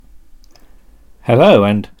Hello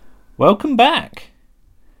and welcome back.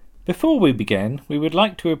 Before we begin, we would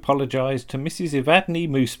like to apologise to Mrs. Evadne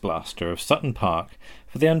Mooseblaster of Sutton Park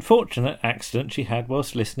for the unfortunate accident she had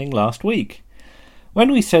whilst listening last week.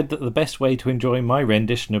 When we said that the best way to enjoy my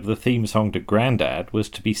rendition of the theme song to Grandad was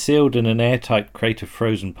to be sealed in an airtight crate of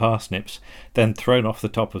frozen parsnips, then thrown off the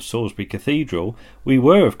top of Salisbury Cathedral, we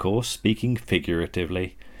were, of course, speaking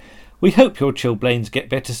figuratively. We hope your chilblains get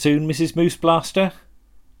better soon, Mrs. Mooseblaster.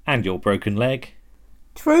 And your broken leg.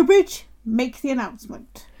 Trowbridge, make the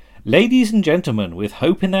announcement. Ladies and gentlemen, with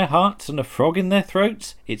hope in their hearts and a frog in their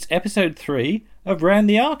throats, it's episode 3 of Round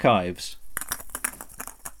the Archives.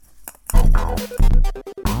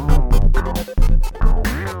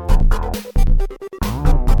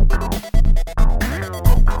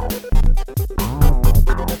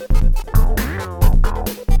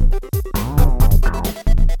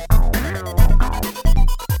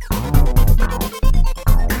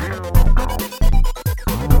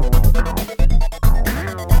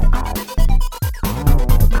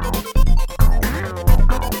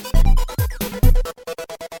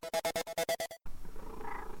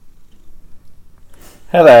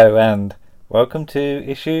 Hello and welcome to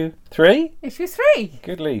issue 3? Issue 3.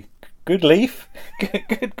 Good leaf.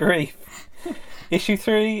 Good grief. Issue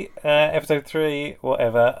 3, episode 3,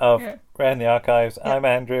 whatever, of Round the Archives. Yeah. I'm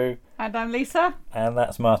Andrew. And I'm Lisa. And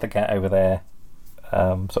that's Martha Cat over there,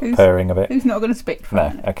 sort of purring a bit. Who's not going to speak for a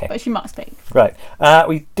minute, okay. But she might speak. Right.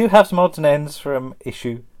 We do have some odds and ends from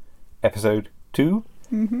episode 2.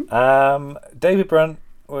 Mm-hmm. David Brunt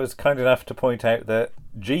was kind enough to point out that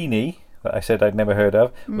Jeannie, that I said I'd never heard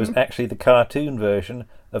of, was actually the cartoon version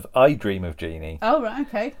of I Dream of Jeannie. Oh, right,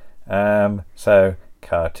 okay. So,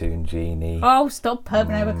 cartoon Jeannie. Oh, stop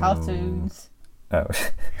perving over cartoons. Oh.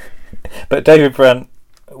 But David Brunt,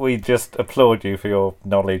 we just applaud you for your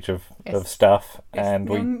knowledge of stuff. Yes.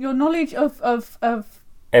 And your knowledge of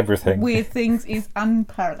everything. Weird things is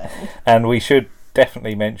unparalleled. And we should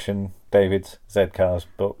definitely mention David's Z-Cars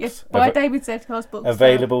books. Yes, buy David Z-Cars books.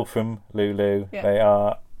 Available from Lulu. Yeah. They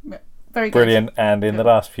are... Very good. Brilliant, and in the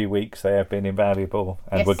last few weeks they have been invaluable,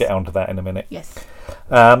 and we'll get onto that in a minute. Yes.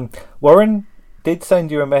 Warren did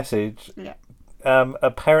send you a message, yeah.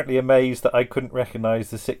 Apparently amazed that I couldn't recognise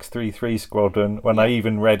the 633 Squadron when I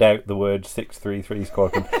even read out the word 633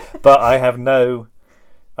 Squadron. But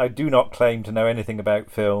I do not claim to know anything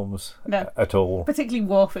about films at all. Particularly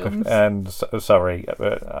war films. And sorry,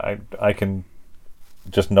 I can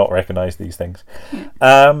just not recognise these things.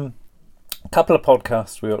 A couple of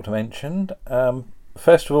podcasts we ought to mention.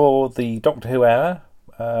 First of all, the Doctor Who Hour,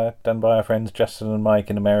 done by our friends Justin and Mike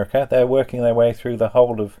in America. They're working their way through the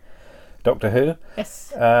whole of Doctor Who.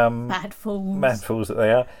 Yes. Mad fools. Mad fools that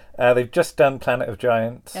they are. They've just done Planet of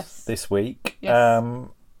Giants this week. Yes.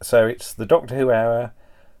 So it's the Doctor Who Hour.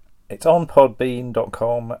 It's on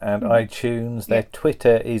podbean.com and iTunes. Their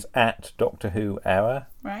Twitter is at Doctor Who Hour.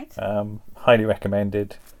 Right. Highly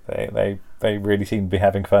recommended. They really seem to be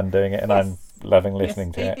having fun doing it, and I'm loving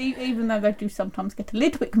listening to it. Even though they do sometimes get a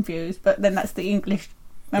little bit confused, but then that's the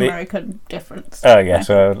English-American difference. Oh, yes,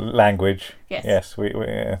 language. Yes. We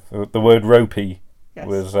the word ropey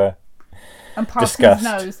was and Parsons' discussed.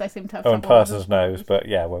 Nose, they seem to have and Parsons' Nose, but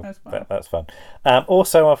yeah, that's fun.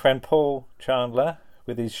 Also, our friend Paul Chandler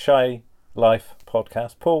with his Shy Life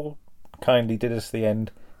podcast. Paul kindly did us the end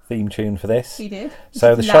theme tune for this. He did.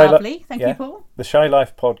 So the lovely. Thank you, Paul. The Shy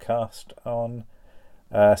Life podcast on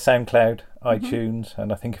SoundCloud, iTunes,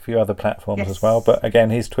 and I think a few other platforms as well. But again,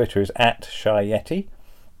 his Twitter is at Shy Yeti.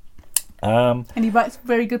 And he writes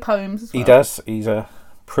very good poems as well. He does. He's a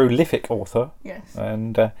prolific author. Yes.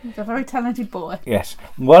 And he's a very talented boy. Yes.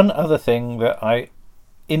 One other thing that I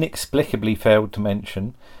inexplicably failed to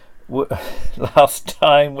mention last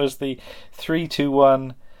time was the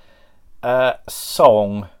 3-2-1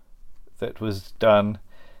 song that was done.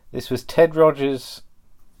 This was Ted Rogers'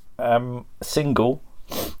 single,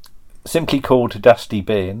 simply called Dusty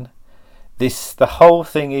Bin. The whole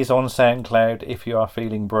thing is on SoundCloud if you are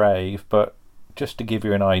feeling brave, but just to give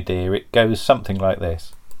you an idea, it goes something like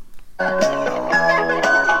this.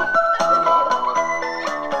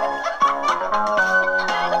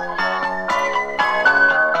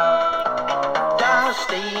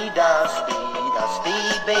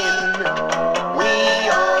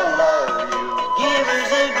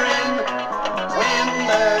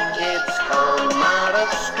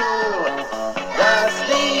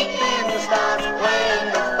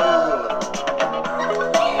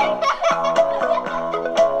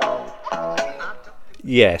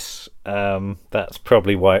 Yes, that's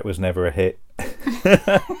probably why it was never a hit.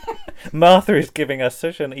 Martha is giving us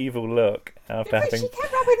such an evil look after But she having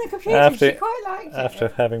kept rubbing the computer. She quite liked after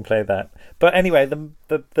it. having played that. But anyway,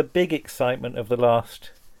 the big excitement of the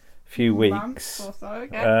last few Months weeks or so,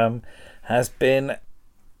 okay. has been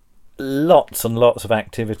lots and lots of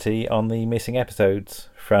activity on the missing episodes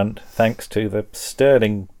front, thanks to the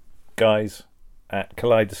sterling guys at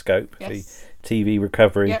Kaleidoscope, Yes. the TV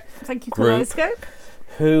recovery Yep. Thank you, group, Kaleidoscope.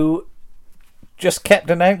 who just kept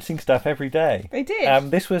announcing stuff every day. They did.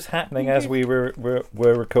 This was happening They as did. we were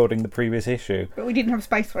recording the previous issue, But we didn't have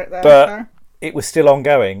space for it there. But- So. it was still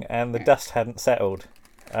ongoing, and the dust hadn't settled.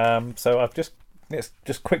 So let's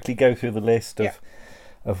just quickly go through the list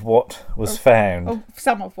of what was found. Oh,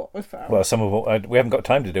 some of what was found. Well, some of what we haven't got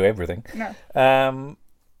time to do everything. No.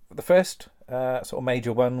 The first sort of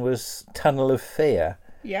major one was Tunnel of Fear,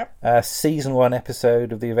 Yep. season 1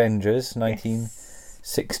 episode of the Avengers,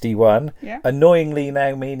 1961. Yeah. Annoyingly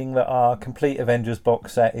now meaning that our complete Avengers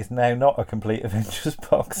box set is now not a complete Avengers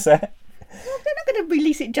box set. Well, they're not going to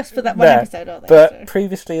release it just for that one No, episode, are they? But So-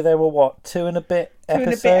 previously there were 2 and a bit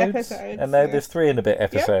episodes, episodes, and now yeah. there's 3 and a bit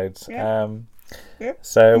episodes. yeah. Yeah.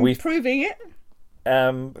 So we Proving it.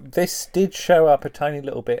 this did show up a tiny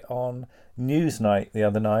little bit on Newsnight the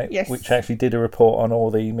other night, Yes. which actually did a report on all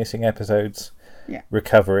the missing episodes Yeah.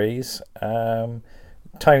 recoveries.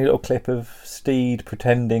 Tiny little clip of Steed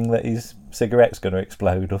pretending that his cigarette's going to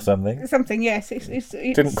explode or something. Something, yes. It's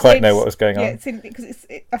Didn't quite know what was going Yeah, on. it's because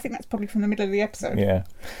I think that's probably from the middle of the episode. Yeah.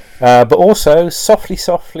 But also, Softly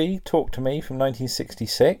Softly, Talk to Me from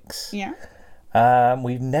 1966. Yeah.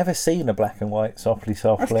 We've never seen a black and white Softly That's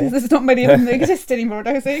Softly. because there's not many of them that exist anymore, I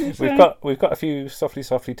don't think. So- We've got a few Softly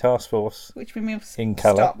Softly Task Force, which we may in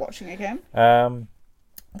colour. start watching again.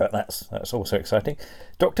 but that's also exciting.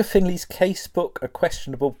 Dr. Finley's Casebook, A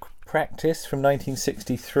Questionable Practice from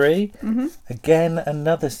 1963. Mm-hmm. Again,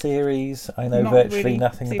 another series I know Not virtually really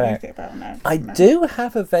nothing seen about. anything about no. I No. do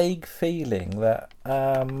have a vague feeling that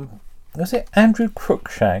was it Andrew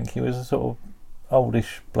Cruikshank? He was a sort of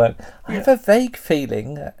oldish bloke. I have a vague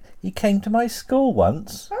feeling that he came to my school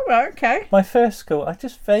once. Oh, right, okay. My first school. I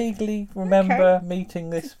just vaguely remember meeting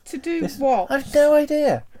this. To do this what? I've no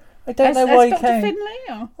idea. I don't As know why he Dr. came. Finley?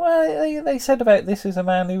 Or? Well, they said about this as a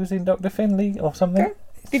man who was in Dr. Finley or something. Okay.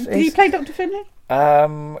 Did he play Dr. Finley?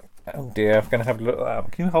 Oh dear, I'm going to have a look at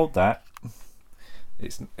that. Can you hold that?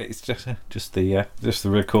 It's just the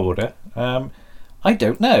recorder. I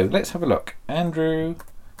don't know. Let's have a look. Andrew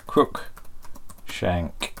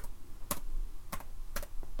Cruikshank.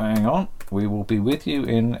 Hang on, we will be with you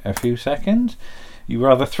in a few seconds. You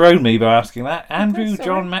rather thrown me by asking that. Andrew That's all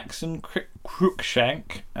John right. Maxon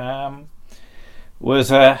Cruikshank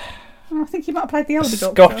was a Oh, I think he might have played the older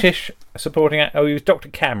Doctor. Scottish supporting actor. Oh, he was Dr.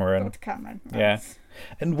 Cameron. Dr. Cameron. Yeah. Right.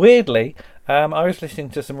 And weirdly, I was listening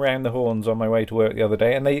to some Round the Horns on my way to work the other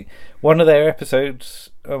day, and one of their episodes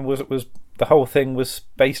was the whole thing was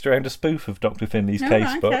based around a spoof of Dr. Finley's Oh,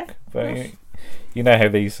 Casebook. right, okay. But you know how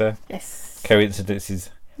these Yes. coincidences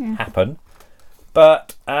happen.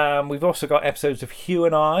 But we've also got episodes of Hugh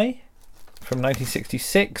and I from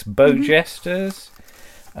 1966, Beau Jesters.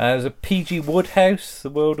 There's a P.G. Woodhouse, The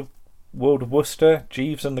World of Worcester,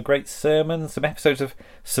 Jeeves and the Great Sermon, some episodes of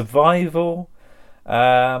Survival,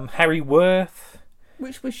 Harry Worth.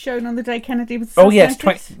 Which was shown on the day Kennedy was Oh yes,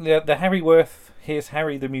 assassinated. the Harry Worth, Here's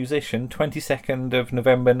Harry the Musician, 22nd of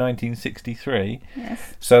November 1963.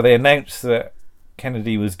 Yes. So they announced that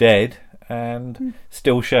Kennedy was dead and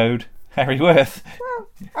still showed Harry Worth. Well,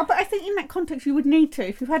 but I think in that context you would need to.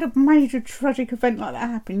 If you've had a major tragic event like that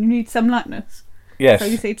happen, you need some lightness. Yes. So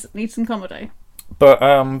you need some comedy. But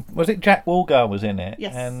was it Jack Wolgar was in it?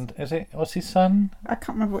 Yes. And what's his son? I can't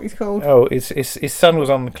remember what he's called. Oh, his son was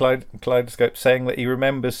on the Kaleidoscope saying that he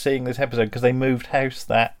remembers seeing this episode because they moved house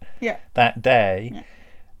that day, Yeah.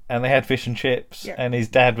 and they had fish and chips, Yeah. and his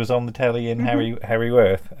dad was on the telly in Harry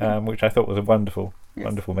Worth, which I thought was a wonderful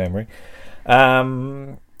memory.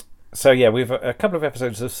 So yeah, we've a couple of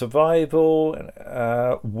episodes of Survival,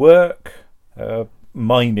 Work,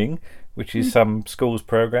 Mining, which is some schools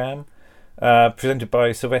program. Presented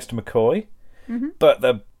by Sylvester McCoy, but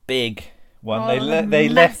the big one they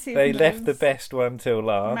left the best one till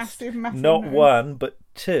last. Massive Not moves. one but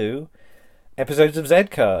 2 episodes of Z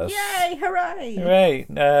Cars. Yay! Hooray!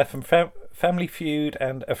 Hooray! From Family Feud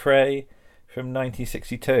and Affray from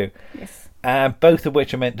 1962. Yes. Both of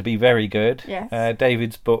which are meant to be very good. Yes.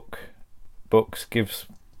 David's books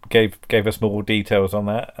gave us more details on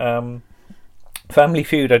that. Family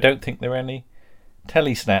Feud, I don't think there are any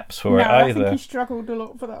telly snaps for it I either. think he struggled a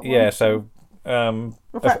lot for that one. Yeah, so The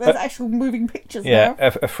fact there's actual moving pictures yeah, now.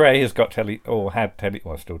 Affray has got telly, or had telly,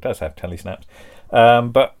 well, still does have telly snaps.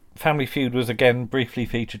 But Family Feud was again briefly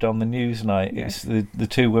featured on the Newsnight. Yes. It's the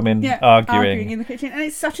two women arguing in the kitchen, and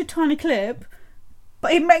it's such a tiny clip,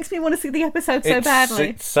 but it makes me want to see the episode so badly.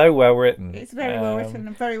 It's so well written. It's very well written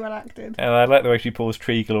and very well acted. And I like the way she pours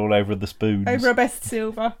treacle all over the spoons. Over a best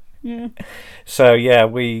silver. Yeah. So yeah,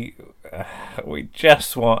 we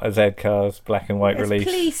just want a Z-Cars black and white release.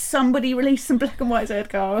 Please, somebody release some black and white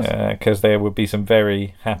Z-Cars. Because there would be some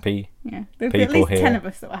very happy there'll people be at least here. 10 of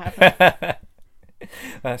us that will have it.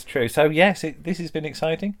 That's true. So yes, this has been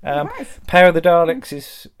exciting. Power of the Daleks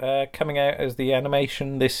is coming out as the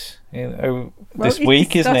animation this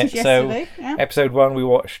week, isn't it? So episode 1 we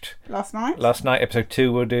watched last night. Episode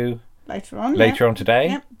 2 we'll do later on today.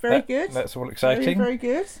 Yep, very good. That's all exciting. Very,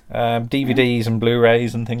 very good. DVDs and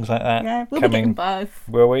Blu-rays and things like that. Yeah, we'll coming. be getting both.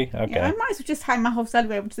 Will we? Okay. Yeah, I might as well just hang my whole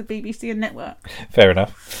salary over to the BBC and network. Fair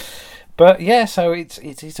enough. But yeah, so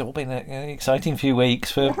it's all been an exciting few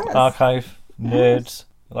weeks for archive nerds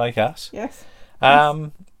like us. Yes.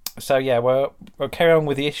 So yeah, we'll carry on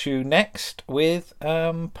with the issue next with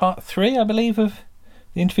part 3, I believe, of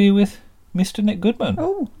the interview with Mr. Nick Goodman.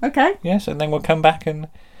 Oh, okay. Yes, and then we'll come back and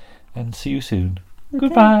see you soon. Okay.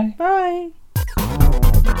 Goodbye. Bye.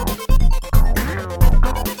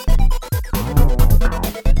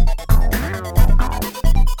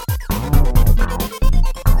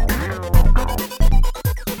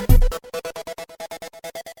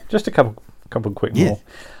 Just a couple quick more.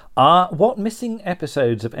 What missing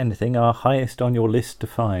episodes of anything are highest on your list to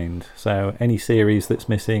find? So any series that's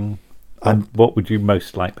missing, what would you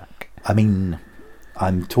most like back? I mean,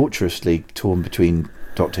 I'm torturously torn between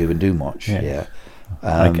Doctor Who and Doomwatch. Yeah.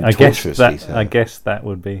 I guess that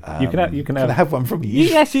would be. You can have one from you.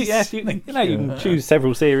 Yes. You can choose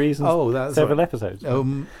several series and several episodes.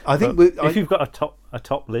 I think if you've got a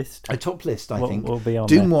top list, I think will be on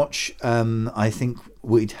Doomwatch. I think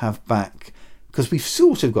we'd have back because we've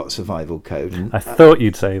sort of got Survival Code. And, I thought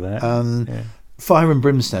you'd say that. Fire and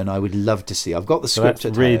Brimstone, I would love to see. I've got the script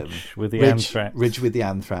at Ridge home. With the Anthrax. Ridge with the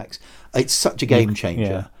Anthrax. It's such a game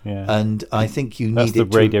changer. Yeah. And I think you That's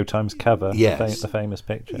need the Radio Times cover. Yes. The famous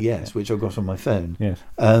picture. Yes, which I've got on my phone. Yes.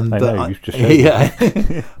 You've just showed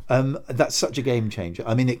me. That's such a game changer.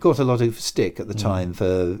 I mean, it got a lot of stick at the time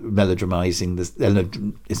for melodramising this.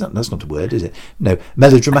 That's not a word, is it? No,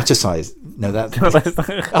 melodramatise. No, that's.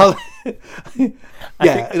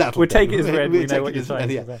 We'll take it as read. We know what you're trying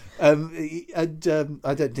to say. I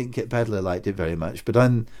don't think Kit Pedler liked it very much, but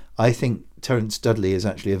I think Terence Dudley is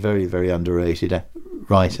actually a very, very underrated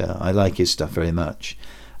writer. I like his stuff very much.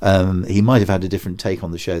 He might have had a different take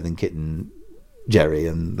on the show than Kit and Jerry,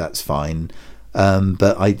 and that's fine.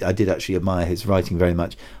 But I did actually admire his writing very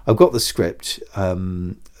much. I've got the script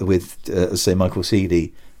with, say, Michael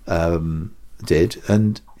Seeley did,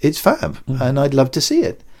 and it's fab, and I'd love to see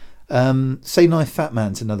it. Say Knife Fat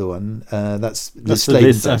Man's another one. That's Liz Sladen. I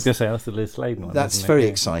was going to say that's the Liz Sladen one. That's very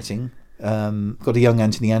exciting. Got a young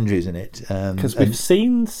Anthony Andrews in it. Because we've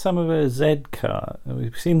seen some of her Z-Cars.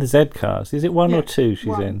 We've seen the Z-Cars. Is it one or two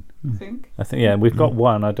she's in? I think we've got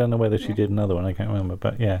one. I don't know whether she did another one. I can't remember,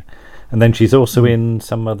 but yeah. And then she's also in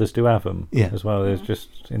Some Mothers Do Have 'Em as well. There's just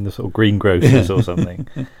in the sort of Greengrocers or something.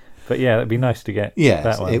 But yeah, it'd be nice to get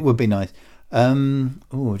that one. It would be nice.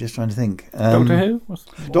 Just trying to think. Doctor Who?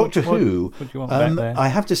 Doctor Who. What do you want back there? I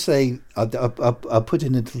have to say, I'll put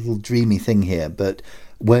in a little dreamy thing here, but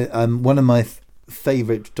one of my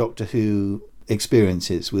favourite Doctor Who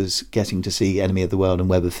experiences was getting to see Enemy of the World and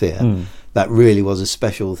Web of Fear. That really was a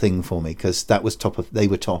special thing for me because that was they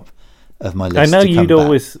were top of my list. I know you'd back.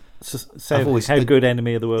 always said how good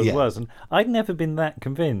Enemy of the World was, and I'd never been that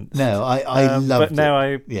convinced. No, I loved it. But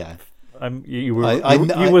now you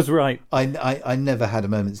was right. I never had a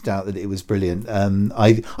moment's doubt that it was brilliant.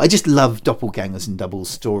 I just love doppelgangers and double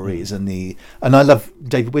stories, and I love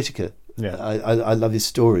David Whittaker. Yeah, I love his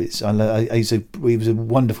stories. He was a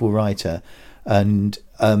wonderful writer, and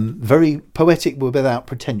very poetic but without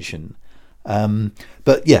pretension.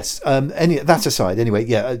 But yes, that aside, anyway,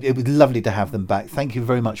 it was lovely to have them back. Thank you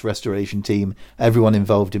very much, restoration team, everyone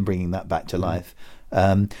involved in bringing that back to life.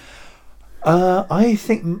 I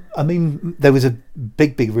think, there was a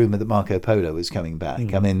big rumour that Marco Polo was coming back.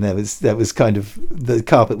 There was kind of, the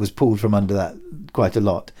carpet was pulled from under that quite a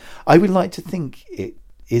lot. I would like to think it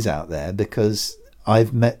is out there because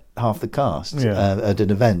I've met half the cast at an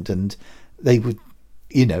event, and they would,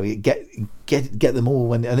 get them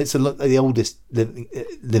all and it's the oldest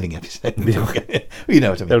living episode. You know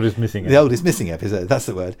what I mean? The oldest missing episode. That's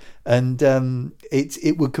the word. And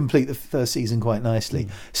it would complete the first season quite nicely.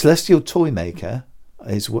 Celestial Toymaker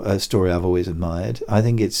is a story I've always admired. I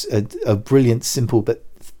think it's a brilliant, simple but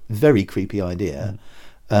very creepy idea,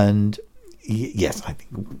 and yes, I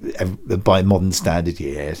think by modern standard,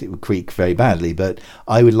 yes, it would creak very badly. But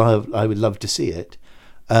I would love to see it.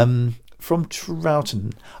 From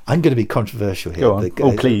Troughton, I'm going to be controversial here. Go on.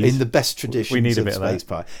 Oh, please. In the best traditions We need a of bit of Space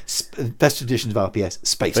Pirates, best traditions of RPS,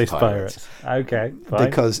 Space Pirates. Okay, fine.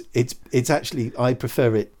 Because it's actually, I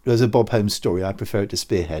prefer it as a Bob Holmes story. I prefer it to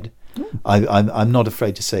Spearhead. I'm not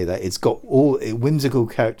afraid to say that. It's got all whimsical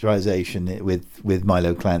characterization with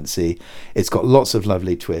Milo Clancy. It's got lots of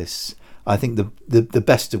lovely twists. I think the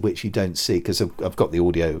best of which you don't see, because I've got the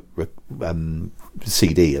audio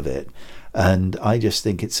CD of it, and I just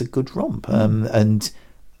think it's a good romp, and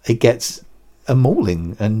it gets a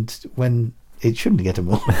mauling, and when it shouldn't get a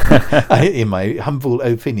mauling, in my humble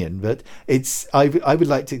opinion. But it's I would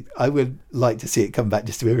like to see it come back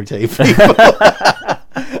just to irritate people.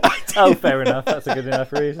 Oh, fair enough. That's a good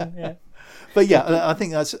enough reason. Yeah. But yeah, I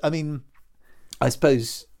think that's. I mean, I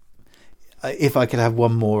suppose if I could have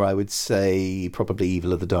one more, I would say probably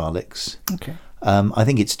Evil of the Daleks. Okay. I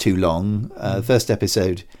think it's too long. First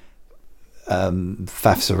episode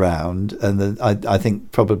faffs around, and then I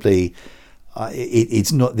think probably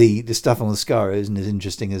it's not the stuff on the Skaro isn't as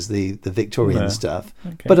interesting as the Victorian stuff.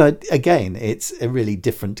 Okay. But again, it's a really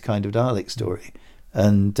different kind of Dalek story,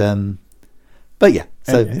 and. But yeah.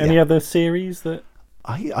 So any other series that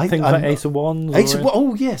I think like Ace of Wands?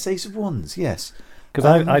 Oh yes, Ace of Wands. Yes.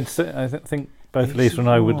 Because I think both Lisa and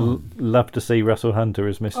I would love to see Russell Hunter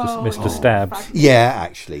as Mr. Stabs. Yeah,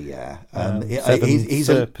 actually, yeah. He's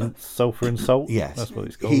Serpent, Sulphur and Salt. Yes, that's what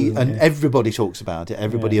it's called. Everybody talks about it.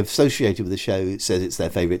 Everybody associated with the show says it's their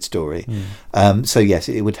favourite story. So yes,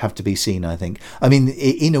 it would have to be seen. I think. I mean,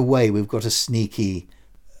 in a way, we've got a sneaky.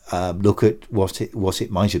 Look at what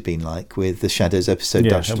it might have been like with the Shadows episode,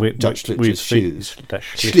 Dutch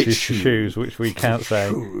Schlitz's shoes, which we can't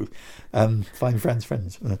say. Fine friends.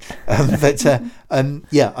 But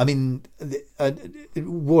yeah, I mean,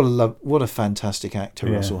 what a fantastic actor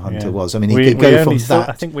Russell Hunter was. I mean, he could go from that.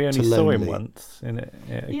 I think we only saw him once in a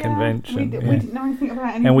convention. We didn't know anything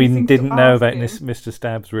about him. And we didn't know about Mr.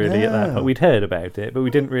 Stabs really at that point. We'd heard about it, but we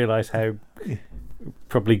didn't realise how.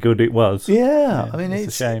 Probably good it was. Yeah, I mean it's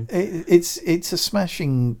a shame. It's a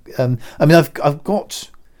smashing. I mean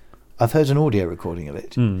I've heard an audio recording of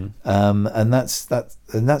it, and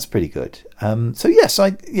that's pretty good. So yes,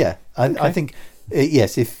 I think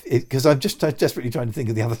yes, because I'm just desperately trying to think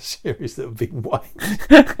of the other series that have been wiped.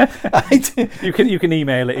 You can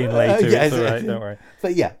email it in later. It's all right, don't worry.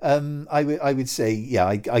 But yeah, I would say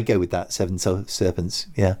I go with that Seven Serpents.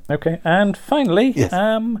 Yeah. Okay, and finally, yes.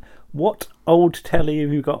 What old telly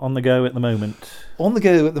have you got on the go at the moment? On the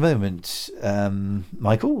go at the moment,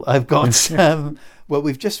 Michael, I've got. Well,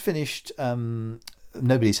 we've just finished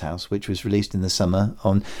Nobody's House, which was released in the summer.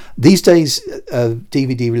 On these days,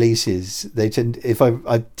 DVD releases, they tend. If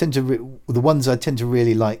I tend to the ones I tend to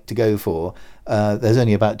really like to go for. There's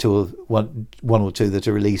only about one or two that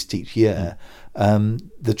are released each year.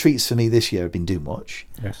 The treats for me this year have been Doomwatch.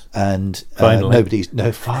 Yes. And finally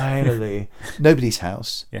Nobody's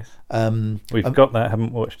House. Yes. We've got that.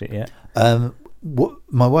 Haven't watched it yet. What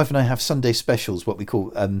my wife and I have Sunday specials. What we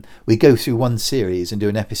call we go through one series and do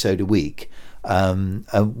an episode a week.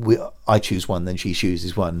 I choose one, then she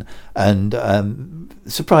chooses one, and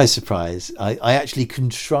surprise, I actually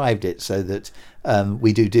contrived it so that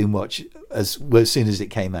we do Doomwatch as soon as it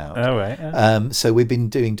came out. Oh right. Yeah. So we've been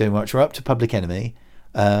doing Doomwatch. We're up to Public Enemy,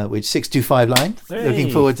 which 625 line. Hey. Looking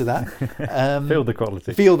forward to that. Feel the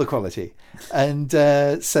quality. And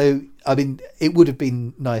so I mean, it would have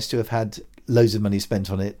been nice to have had loads of money spent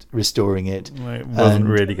on it, restoring it. Well, it wasn't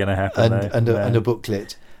really going to happen. And a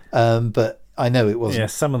booklet, but. I know it wasn't. Yeah,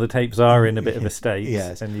 some of the tapes are in a bit of a state,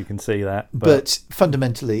 yes, and you can see that. But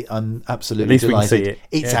fundamentally, I'm absolutely at least delighted. We can see it.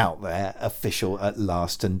 It's out there, official at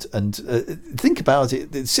last. And think about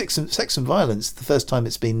it: sex and violence. The first time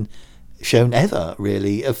it's been shown ever,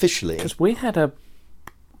 really, officially. Because we had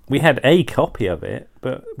a copy of it,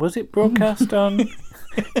 but was it broadcast on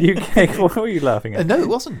UK? What were you laughing at? No, it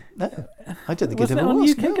wasn't. No, I don't think it ever on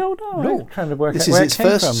was. UK Gold? No, trying to work this out where is its it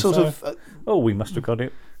came first from, sort of. We must have got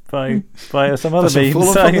it. By some other means,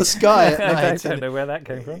 fallen from the sky at night. I don't know where that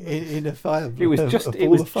came from. In a fire. It was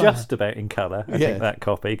just about in colour. I think that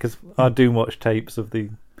copy, because our Doomwatch tapes of the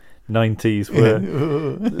 90s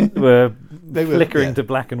were flickering to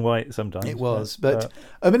black and white sometimes. It was, but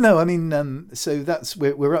so that's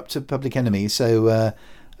we're up to Public Enemy. So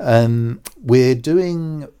we're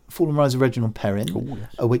doing Fallen Rise of Reginald Perrin,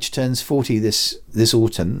 which turns 40 this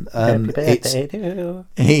autumn. It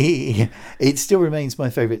still remains my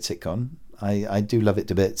favourite sitcom. I do love it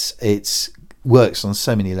to bits. It works on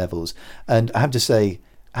so many levels, and I have to say,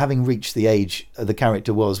 having reached the age the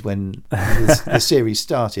character was when the series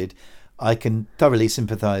started, I can thoroughly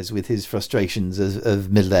sympathise with his frustrations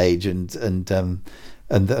of middle age and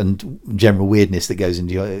general weirdness that goes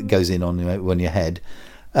in on your head.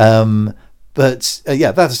 But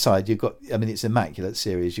that aside, you've got, I mean, it's an immaculate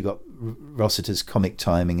series. You've got Rossiter's comic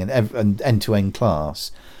timing and end-to-end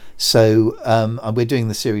class. So we're doing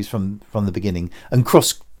the series from the beginning and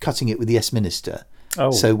cross-cutting it with the Yes Minister.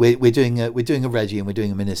 Oh. So we're doing a Reggie and we're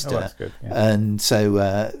doing a Minister. Oh, that's good. Yeah. And so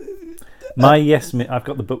I've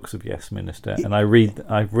got the books of Yes Minister, and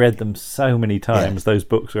I've read them so many times. Those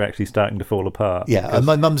books are actually starting to fall apart. Yeah, and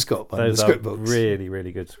my mum's got one. Those the script are books. really,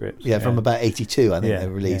 really good scripts. Yeah, from about 82, I think they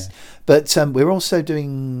were released. Yeah. But we're also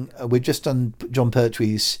doing. We've just done John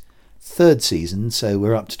Pertwee's third season, so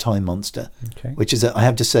we're up to Time Monster, which is, I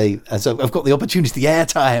have to say, as I've got the opportunity, the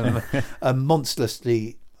airtime, a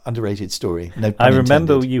monstrously underrated story. No pun I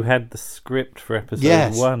remember intended. you had the script for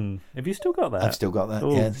episode 1. Have you still got that? I've still got that.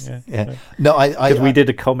 Ooh, yes. yeah. No, because we did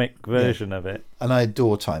a comic version of it, and I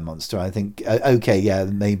adore Time Monster. I think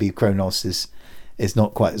maybe Kronos is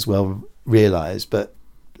not quite as well realised, but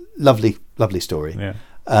lovely story. Yeah.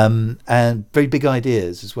 And very big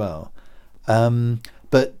ideas as well.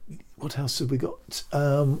 But what else have we got?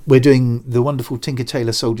 We're doing the wonderful Tinker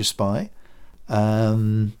Tailor Soldier Spy.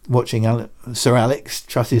 Watching Sir Alex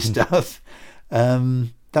Truss's stuff.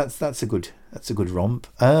 That's a good romp.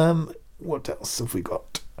 What else have we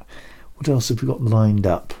got? What else have we got lined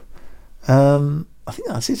up? I think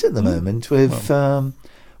that's it at the moment.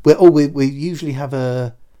 We usually have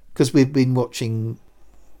because we've been watching.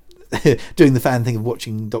 Doing the fan thing of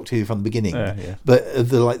watching Doctor Who from the beginning, but of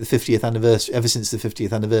the 50th anniversary, ever since the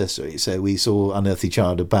 50th anniversary. So we saw Unearthly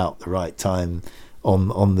Child about the right time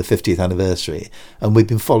on the 50th anniversary, and we've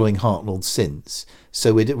been following Hartnell since.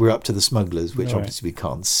 So we're up to the Smugglers, which obviously we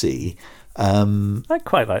can't see. I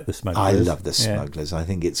quite like the Smugglers. I love the Smugglers. I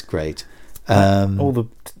think it's great. All the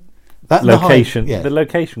location, the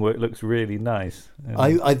location work looks really nice.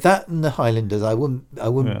 That and the Highlanders, I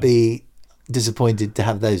wouldn't be disappointed to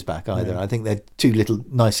have those back either. I think they're two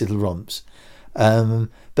nice little romps.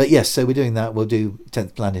 But yes, so we're doing that. We'll do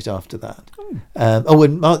 10th Planet after that.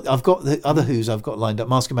 I've got the other Who's I've got lined up.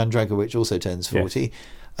 Mask of Mandragora, which also turns 40,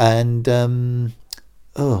 and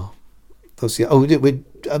we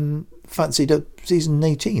fancied up season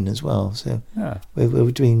 18 as well. So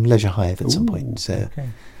we're doing Leisure Hive at some point. So.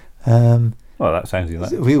 Well, that sounds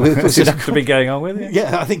like we'll to be going on with it.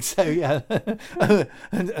 Yeah, I think so. Yeah,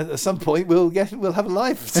 and at some point we'll have a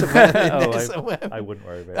life somewhere. Somewhere. I wouldn't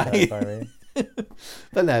worry about that. Sorry.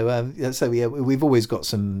 But no, so we've always got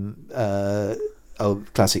some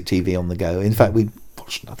classic TV on the go. In fact, we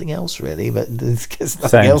watch nothing else really, but there's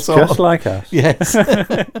nothing else on. Just like us. Yes.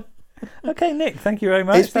 Okay, Nick. Thank you very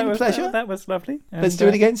much. It's been a pleasure. That was lovely. And, let's do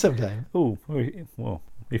it again sometime. Oh, well,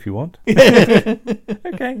 if you want.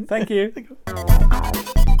 Okay, thank you.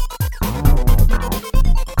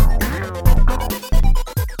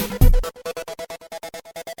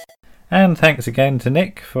 And thanks again to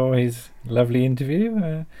Nick for his lovely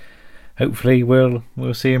interview. Hopefully we'll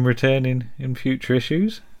see him return in future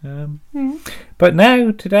issues. But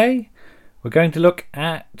now, today, we're going to look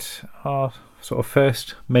at our sort of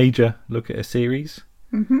first major look at a series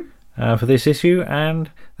for this issue,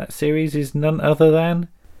 and that series is none other than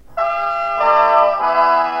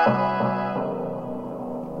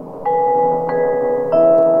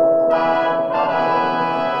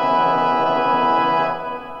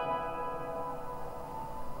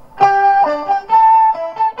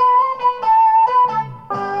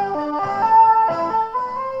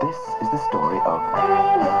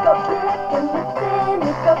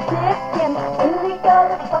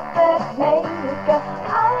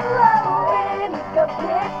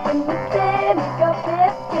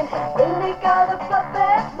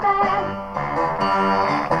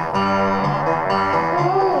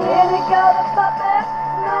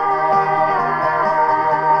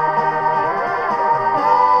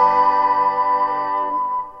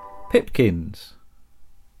Pipkins.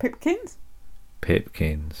 Pipkins?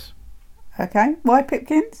 Pipkins. Okay. Why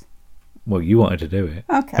Pipkins? Well, you wanted to do it.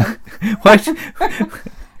 Okay.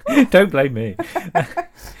 Don't blame me.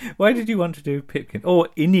 Why did you want to do Pipkin? Or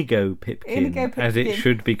Inigo Pipkin, Inigo Pipkin, as it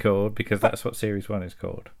should be called, because that's what Series 1 is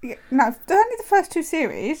called. Yeah, no, only the first two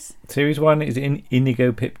series. Series 1 is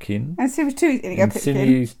Inigo Pipkin. And Series 2 is Inigo Pipkin.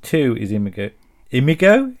 Series 2 is Imigo?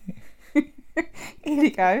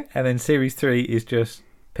 Inigo. And then Series 3 is just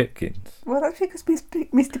Pipkins. Well, that's because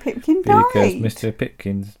Mr. Pipkin died. Because Mr.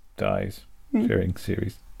 Pipkins dies during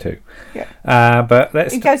Series 2. Yeah.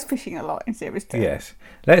 But he goes fishing a lot in Series 2. Yes.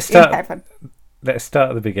 Let's start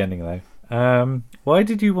at the beginning, though. Why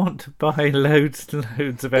did you want to buy loads and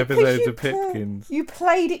loads of episodes of Because Pipkins? you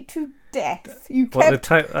played it to death. You What,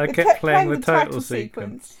 kept, I you kept playing the the title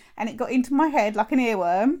sequence. and it got into my head like an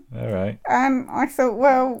earworm. All right. And I thought,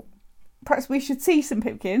 well, perhaps we should see some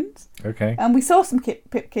Pipkins. Okay. And we saw some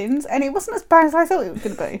Pipkins, and it wasn't as bad as I thought it was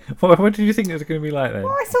going to be. What did you think it was going to be like then?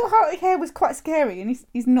 Well, I thought Hartley Hare was quite scary, and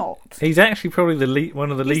he's not. He's actually probably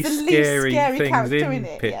one of the He's least the least scary things character in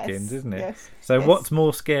it, Pipkins, yes, isn't it? Yes. So yes. what's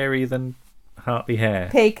more scary than Hartley Hare?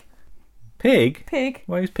 Pig? Pig?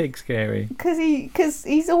 Why is Pig scary? Because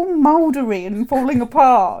he's all mouldery and falling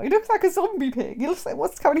apart. He looks like a zombie pig. He looks like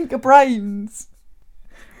what's coming in your brains.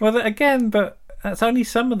 Well, again, but that's only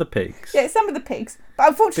some of the pigs. Yeah, some of the pigs. But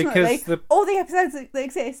unfortunately, Because all the episodes that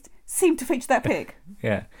exist seem to feature that pig.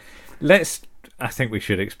 Yeah. I think we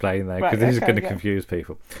should explain that, because Right, this is okay, going to yeah. confuse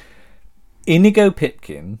people. Inigo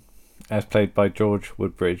Pipkin, as played by George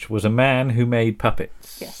Woodbridge, was a man who made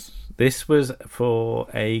puppets. Yes. This was for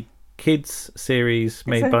a kids series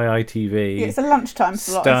made by ITV. Yeah, it's a lunchtime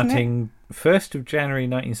slot, isn't starting 1st of January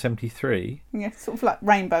 1973. it? Yeah, sort of like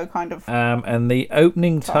rainbow kind of. And the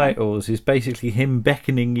opening Time. titles is basically him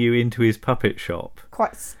beckoning you into his puppet shop.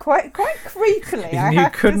 Quite creepily. I You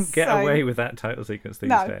have couldn't to get say. away with that title sequence these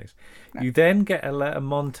No. days. You then get a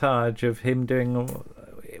montage of him doing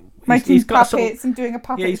Making he's got a puppets and doing a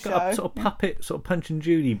puppet yeah, he's show. got a sort of puppet, sort of Punch and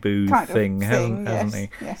Judy booth Kind of thing, thing, hasn't yes,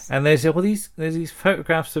 he? yes. And there's all these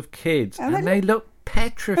photographs of kids, And and they they look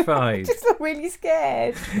petrified. Just look really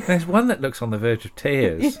scared. There's one that looks on the verge of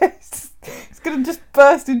tears. Yes. It's going to just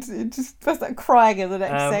burst out crying in the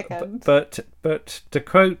next second. But to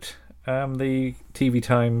quote the TV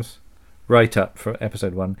Times write-up for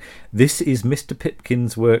episode 1, "This is Mr.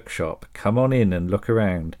 Pipkin's workshop. Come on in and look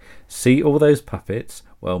around. See all those puppets?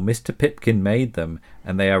 Well, Mr. Pipkin made them,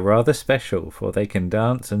 and they are rather special, for they can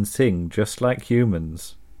dance and sing just like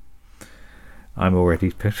humans." I'm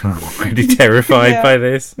already terrified Yeah. by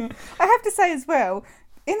this. I have to say as well,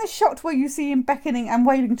 in the shot where you see him beckoning and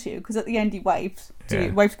waving to you, because at the end he waves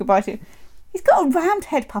goodbye to you, he's got a round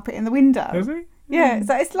head puppet in the window. Is he? Yeah,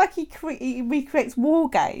 so it's like he recreates war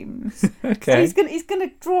games. Okay. So he's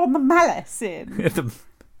gonna draw the malice in. The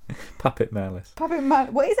puppet malice.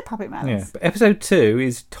 What is a puppet Yeah. malice? But episode 2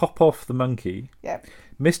 is Top Off the Monkey. Yeah.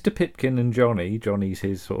 Mr. Pipkin and Johnny's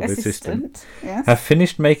his sort of assistant, Yes. have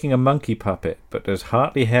finished making a monkey puppet, but as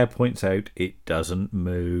Hartley Hare points out, it doesn't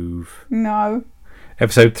move. No.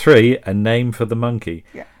 Episode 3, a name for the monkey.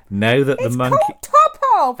 Yeah. Now that It's the monkey... called Top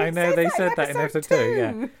Off. I know, they said that in episode 2,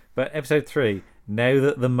 yeah. But episode 3, now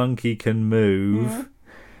that the monkey can move,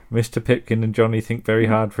 Mr. Pipkin and Johnny think very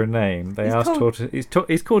hard for a name. They ask Tortoise...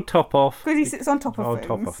 He's called Top Off. Because he sits on top of Oh, things.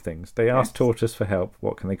 Top Off things. They ask Tortoise for help.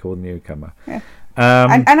 What can they call the newcomer? Yeah.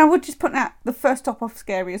 And I would just put out the first Top Off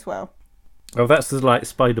scary as well. Oh, that's the like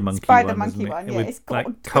spider monkey one, isn't it? Yeah, With it's got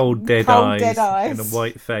like cold dead dead eyes and a eyes.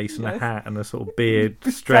 white face and a Yes. hat and a sort of beard,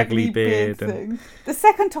 straggly beard. And... thing. The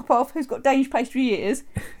second Top Off, who's got Danish pastry ears,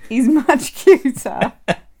 is much cuter.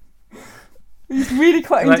 He's really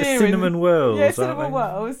quite like endearing. cinnamon whirls, Yeah, aren't cinnamon they?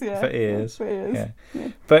 whirls, yeah. For ears. For ears. Yeah.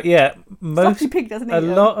 But yeah, Fluffy Pig doesn't eat a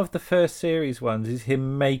them. lot of the first series ones is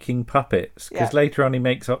him making puppets, because Yeah. later on he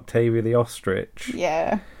makes Octavia the ostrich.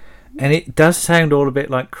 Yeah. And it does sound all a bit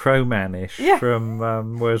like Crowman-ish Yeah. from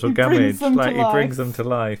Wurzel He brings Gummidge. them Like to he brings life. them to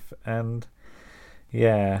life, and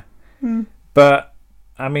yeah. Hmm. But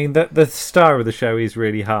I mean, the star of the show is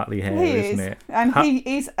really Hartley Hare, He isn't is. it? And he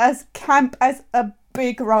is as camp as a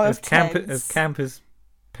big row As of camp tents. as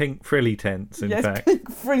pink frilly tents, in yes, fact. big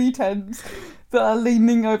frilly tents that are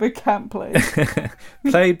leaning over Camp Place.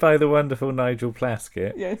 Played by the wonderful Nigel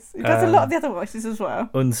Plaskett. Yes, he does a lot of the other voices as well.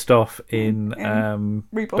 Unstoff in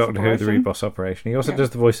Rebus Doctor Who, the Operation. Rebus Operation. He also Yeah.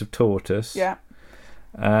 does the voice of Tortoise. Yeah,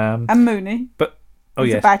 And Mooney. oh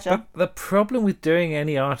He's a yes, badger. but the problem with doing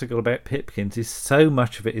any article about Pipkins is so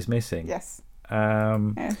much of it is missing. Yes,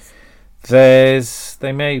 Um, yes.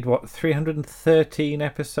 they made 313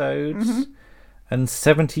 episodes. Mm-hmm. And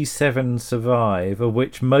 77 survive, of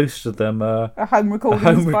which most of them are Home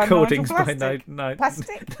recordings by Plastic.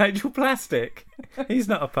 Nigel Plastic. He's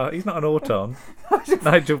not an auton.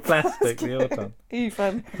 Nigel Plastic, the auton.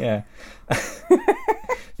 Even. Yeah.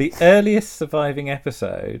 The earliest surviving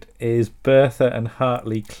episode is Bertha and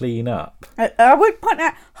Hartley clean up. I would point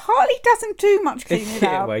out Hartley doesn't do much cleaning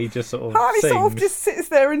up. Where he just sort of Hartley sings. sort of just sits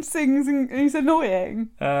there and sings, and he's annoying.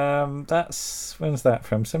 When's that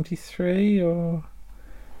from? 73 or?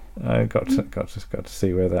 I got to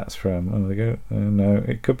see where that's from. Oh, there you go. No,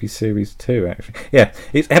 it could be series 2 actually. Yeah,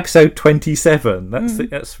 it's episode 27.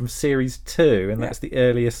 That's from series 2, and that's the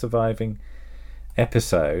earliest surviving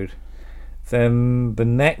episode. Then the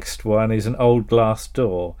next one is An Old Glass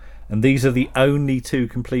Door, and these are the only 2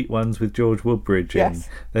 complete ones with George Woodbridge in. Yes.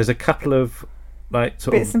 There's a couple of like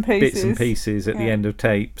sort Bits of and bits and pieces. pieces at the Yeah. end of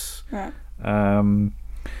tapes. Yeah.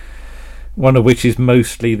 One of which is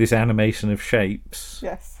mostly this animation of shapes.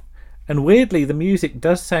 Yes. And weirdly, the music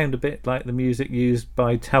does sound a bit like the music used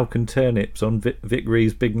by Talc and Turnips on Vic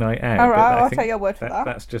Ree's Big Night Out. All but right, I I'll think take your word for that.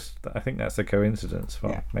 That's just, I think that's a coincidence.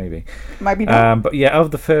 Well, Yeah. maybe. Maybe not. But yeah,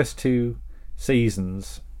 of the first 2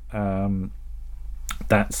 seasons,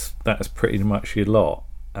 that's pretty much your lot.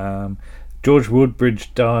 George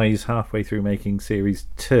Woodbridge dies halfway through making series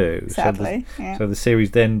 2. Sadly, yeah. So the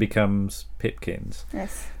series then becomes Pipkins.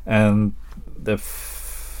 Yes. And the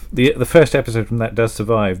first episode from that does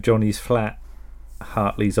survive, Johnny's flat,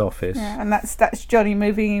 Hartley's office. Yeah, and that's Johnny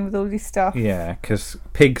moving in with all this stuff. Yeah, because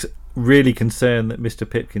Pig's really concerned that Mr.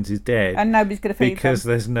 Pipkins is dead. And nobody's going to feed because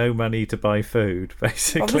them. there's no money to buy food,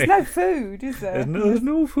 basically. Well, there's no food, is there? There's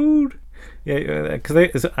no food. Yeah,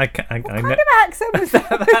 because I What kind know. of accent was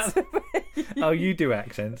that? Oh, you do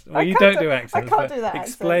accents. Well, I you can't don't do accents. I can't but do that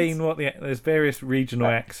Explain accent. there's various regional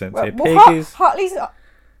accents here. Well, Pig is Hartley's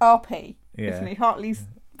RP, Yeah. isn't he? Hartley's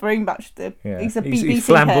very much Yeah. he's a He's BBC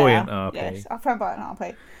flamboyant hair. RP. Yes, a flamboyant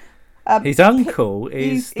RP. his uncle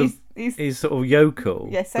is He's sort of yokel,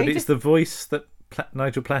 Yes, so but he it's just- the voice that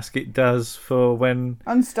Nigel Plaskett does for when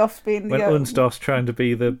Unstoff's being the Unstoff's trying to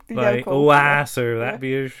be the like, yokel, oh yeah. sir, Yeah. that'd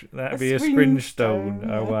be a Springstone, springstone.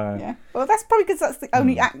 Oh wow, Yeah. Well, that's probably because that's the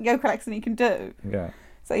only yokel accent he can do. yeah.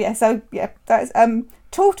 So that's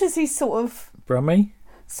Tortoise is sort of Brummy,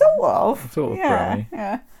 sort of Brummy.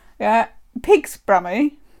 Yeah. Pig's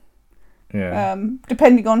Brummy. Yeah.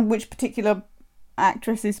 Depending on which particular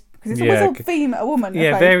actress is, because it's always a woman.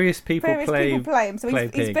 Yeah, various people play him. So play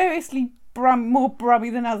he's Pig. variously more Brummy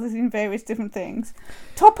than others in various different things.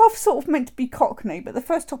 Top Off sort of meant to be Cockney, but the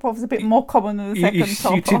first Top Off is a bit more common than the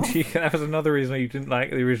second Top Off. That was another reason why you didn't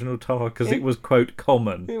like the original Top Off, because it was quote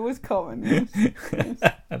common. It was common. Yes.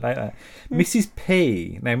 I like that. Mrs.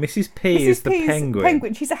 P. Now, Mrs. P is the P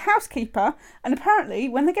penguin. She's a housekeeper, and apparently,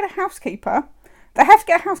 when they get a housekeeper, they have to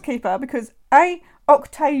get a housekeeper because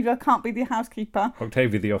Octavia can't be the housekeeper.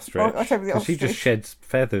 Octavia the ostrich. Octavia the 'Cause she just ostrich. sheds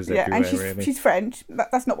feathers Yeah, everywhere, and really. she's French.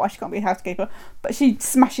 That's not why she can't be a housekeeper, but she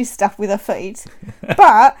smashes stuff with her feet.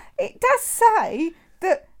 But it does say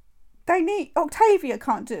that Octavia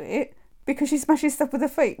can't do it because she smashes stuff with her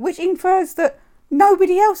feet, which infers that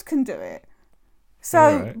nobody else can do it.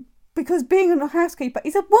 So, Right. because being a housekeeper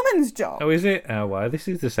is a woman's job. Oh, is it? Oh, wow. This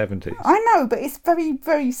is the 70s. I know, but it's very,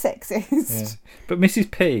 very sexist. Yeah. But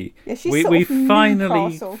Mrs. P, Yeah, she's we sort of finally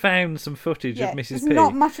Newcastle. found some footage Yeah, of Mrs. there's P.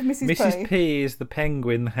 not much of Mrs. Mrs. P is the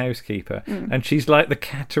penguin housekeeper, and she's like the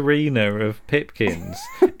Katerina of Pipkins,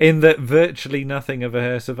 in that virtually nothing of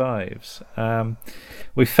her survives.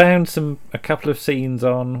 We found a couple of scenes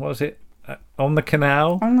on, what was it? On the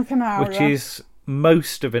Canal, On the canal, which is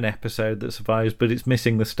most of an episode that survives, but it's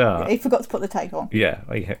missing the start. he forgot to put the tape on. Yeah.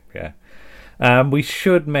 We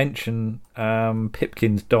should mention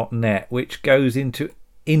Pipkins.net, which goes into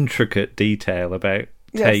intricate detail about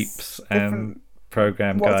tapes and different-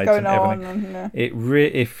 program What's guides going and everything. on? And,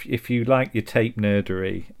 If you like your tape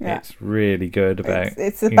nerdery, Yeah. it's really good about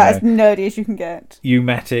it's about as nerdy as you can get.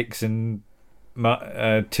 pneumatics and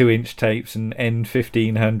 2-inch tapes and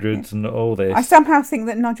N1500s and all this. I somehow think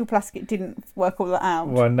that Nigel Plaskett didn't work all that out.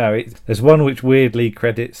 Well, no, there's one which weirdly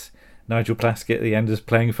credits Nigel Plaskett at the end as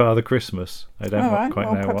playing Father Christmas. I don't quite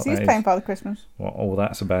know perhaps what he's that playing is, Father Christmas. what all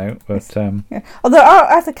that's about. But Yeah. Although there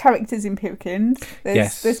are other characters in Pipkins.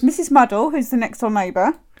 Yes. There's Mrs. Muddle, who's the next door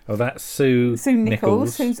neighbour. that's Sue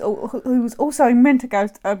Nichols, who's also meant to go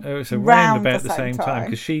it's around round about the same time,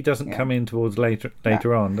 because she doesn't come in towards later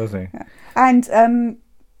on, does he? Yeah. And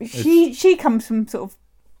she comes from sort of,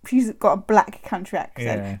 she's got a black country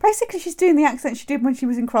accent. Yeah. Basically, she's doing the accent she did when she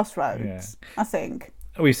was in Crossroads, Yeah. I think.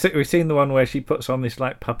 We've seen the one where she puts on this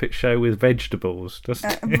like puppet show with vegetables. Just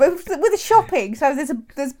with the shopping, so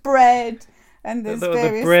there's bread and there's the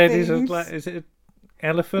various bread things. is it an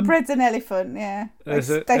elephant? Bread's an elephant, yeah. There's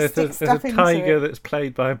They a stick stuff into tiger it. that's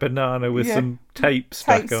played by a banana with Yeah. some tape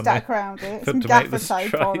stuck Tape on stuck it. around it, to some make gaffer the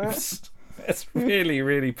tape on it. stripes. That's really,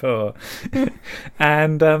 really poor.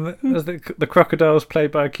 And there's the crocodile's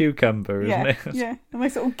played by a cucumber, isn't Yeah, it? yeah. And they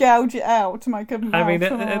sort of gouge it out to make a mouth. I mean,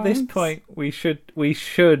 at this point, we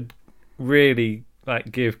should really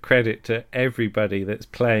like give credit to everybody that's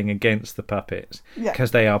playing against the puppets, Yeah.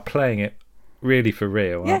 because they are playing it really for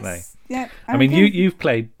real, aren't Yes, yeah. they? I mean, you've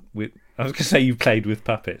played with. I was going to say you've played with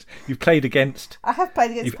puppets. You've played against. I have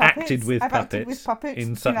played against You've puppets. acted with I've acted puppets with puppets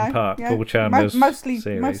in Sutton Park, yeah. Paul Chandler's mostly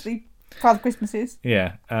series. Mostly Father Christmases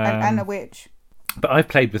Yeah, and a witch. but I've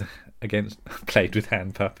played with played with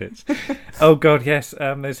hand puppets. Oh God, yes.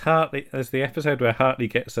 There's Hartley. There's the episode where Hartley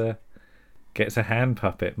gets a hand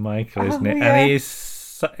puppet, Michael, isn't it? Yeah. And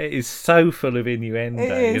it is so full of innuendo.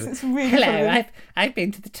 It is. It's really Hello, funny. I've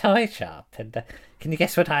been to the toy shop, and can you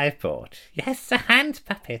guess what I've bought? Yes, a hand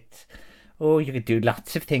puppet. Oh, you can do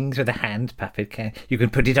lots of things with a hand puppet. You can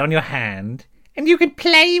put it on your hand, and you can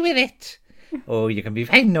play with it. Oh, you can be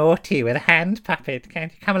very naughty with a hand puppet,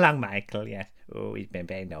 can't you? Come along, Michael. Yes. Oh, he's been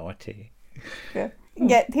very naughty.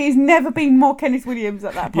 Yeah, he's never been more Kenneth Williams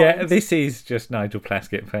at that point. Yeah, this is just Nigel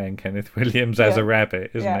Plaskett playing Kenneth Williams as a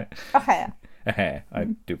rabbit, isn't it? A hare. A hare. I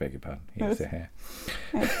do beg your pardon. Yes, a hare.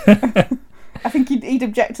 I think he'd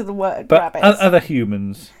object to the word But rabbits. other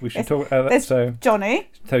humans, we should Yes. talk about that. There's So Johnny's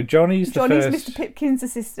Johnny's the first. Mr. Pipkin's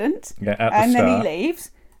assistant. Yeah, at the and start. then he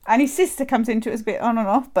leaves. And his sister comes into it as a bit on and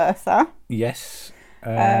off, Bertha. Yes.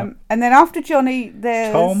 And then after Johnny,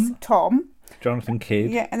 there's Tom. Jonathan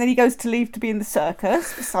Kidd. Yeah, and then he goes to leave to be in the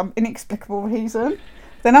circus for some inexplicable reason.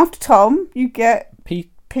 Then after Tom, you get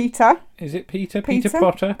Peter. Is it Peter? Peter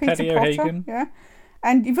Potter? Paddy Potter, O'Hagan? yeah.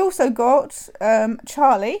 And you've also got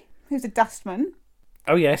Charlie, who's a dustman.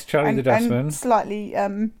 Oh, yes, Charlie the Dustman. And slightly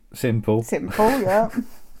Simple. yeah.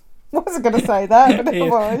 Wasn't going to say that, but never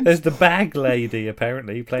mind. There's the bag lady,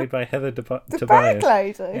 apparently, played by Heather Tobias. The bag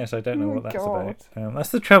lady? Yes, I don't know Oh what that's God. about. That's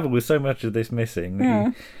the trouble with so much of this missing.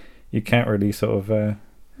 That you can't really sort of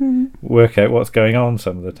work out what's going on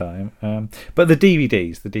some of the time. But the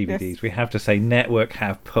DVDs, Yes. we have to say, Network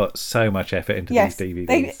have put so much effort into Yes, these DVDs.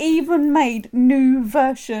 they've even made new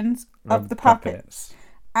versions of the puppets.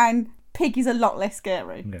 And Pig is a lot less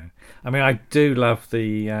scary. Yeah, I mean, I do love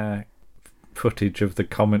the footage of the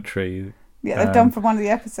commentary. Yeah, they've done for one of the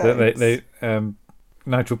episodes. That they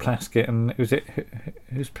Nigel Plaskett and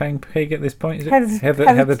who's playing Pig at this point? Is it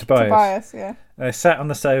Heather Tobias? Yeah. Sat on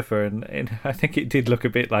the sofa and I think it did look a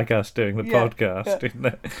bit like us doing the podcast. Didn't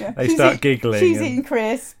it? Yeah. They start giggling. She's eating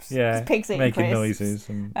crisps. Yeah, Pig's eating making crisps. noises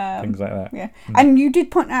and things like that. Yeah, and you did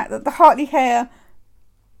point out that the Hartley hair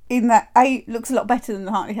in that looks a lot better than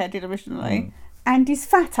the Hartley hair did originally, and is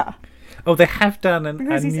fatter. Oh, they have done a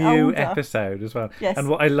Because he's new older. episode as well. Yes. And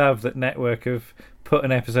what I love that Network have put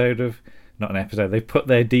they've put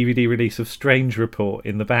their DVD release of Strange Report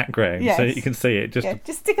in the background so Yes. you can see it.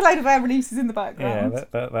 Just stick a load of our releases in the background.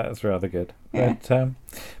 Yeah, that's rather good. Yeah.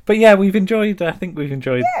 But yeah, we've enjoyed. I think we've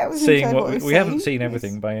enjoyed seeing enjoyed what what we've we haven't seen. seen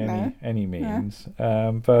everything by any No. means.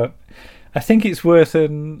 But I think it's worth a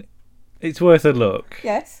look.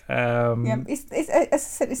 Yes. Yeah. It's as I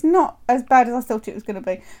said, it's not as bad as I thought it was going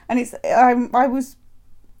to be, and I was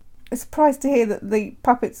surprised to hear that the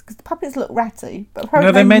puppets look ratty, but apparently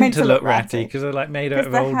No, they're meant to look ratty because they're like made out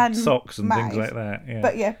of they're old socks and things handmade. like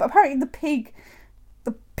that. Yeah. But apparently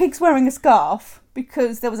the pig's wearing a scarf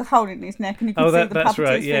because there was a hole in his neck and you could see the that's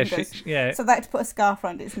right. puppeteer's Yeah, fingers. So they had to put a scarf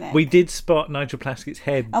around his neck. we did spot Nigel Plaskett's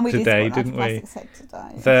head and we today, did spot didn't Nigel we? Plastick's head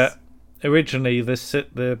today, yes. That originally the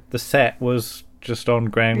set was just on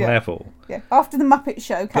ground level. Yeah. After the Muppet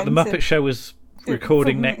Show came, But the Muppet Show was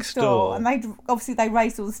recording from next door. and they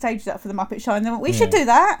raised all the stages up for the Muppet Show, and they went, we should do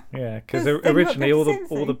that. Yeah, because 'Cause they originally all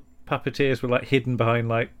represent the puppeteers were like hidden behind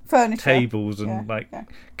like Furniture. tables and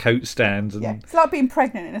coat stands and It's like being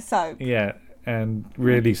pregnant in a soap. and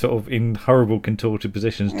really sort of in horrible contorted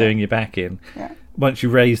positions doing your back in. Yeah. Once you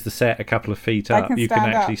raise the set a couple of feet up, can you can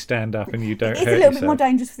stand actually up. stand up and you don't It's hurt a little yourself. bit more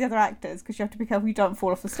dangerous for the other actors because you have to be careful you don't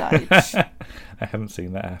fall off the stage. I haven't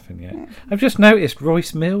seen that happen yet. I've just noticed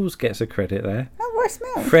Royce Mills gets a credit there. Oh, Royce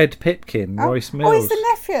Mills. Fred Pipkin, Royce Mills. Oh, he's the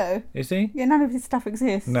nephew. Is he? Yeah, none of his stuff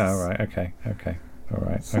exists. No, right, okay. All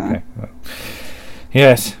right, okay. Well,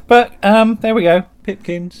 yes, but there we go.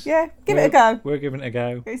 Pipkins. Yeah, give it a go. We're giving it a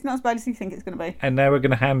go. It's not as bad as you think it's going to be. And now we're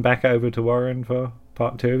going to hand back over to Warren for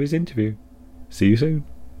part 2 of his interview. See you soon.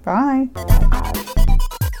 Bye.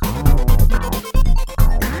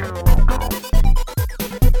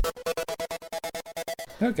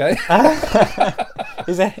 Okay.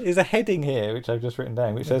 There's a heading here, which I've just written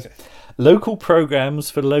down, which says, local programmes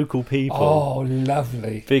for local people. Oh,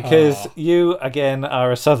 lovely. Because you, again,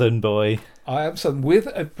 are a southern boy. I am some with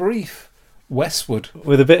a brief Westwood.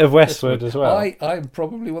 With a bit of Westwood as well. I'm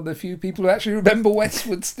probably one of the few people who actually remember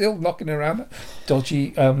Westwood still knocking around. Dodgy,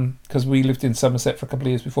 because we lived in Somerset for a couple of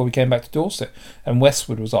years before we came back to Dorset, and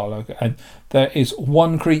Westwood was our local. And there is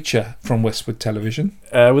one creature from Westwood Television.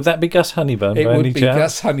 Would that be Gus Honeybun? It by would any be chance?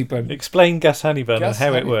 Gus Honeybun. Explain Gus Honeybun and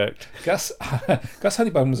how it worked. Gus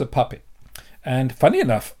Honeybun was a puppet. And funny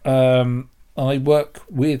enough, I work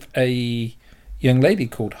with a young lady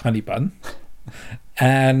called Honeybun.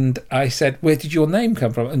 And I said, where did your name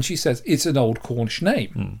come from? And she says, it's an old Cornish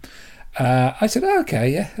name. I said,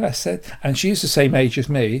 okay, yeah. I said, and she's the same age as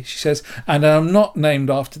me. She says, and I'm not named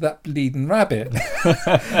after that bleeding rabbit.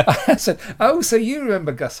 I said, oh, so you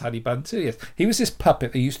remember Gus Honeybun too? Yes. He was this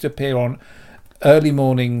puppet that used to appear on early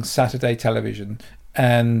morning Saturday television.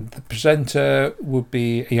 And the presenter would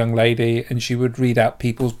be a young lady, and she would read out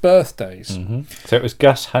people's birthdays. Mm-hmm. So it was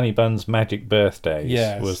Gus Honeybun's Magic Birthdays.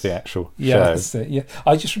 Yes. Was the actual Yeah, show. that's it, yeah.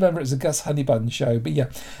 I just remember it was a Gus Honeybun show, but yeah,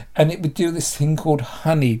 and it would do this thing called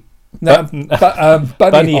Bunny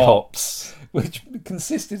Hops. which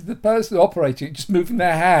consisted of the person operating it just moving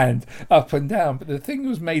their hand up and down. But the thing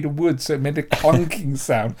was made of wood, so it made a clunking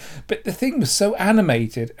sound. But the thing was so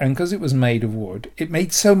animated, and because it was made of wood, it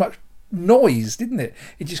made so much noise, didn't it?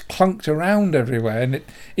 It just clunked around everywhere, and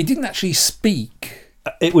it didn't actually speak.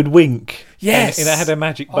 It would wink. Yes, and it had a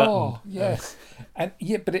magic button. Oh, yes. And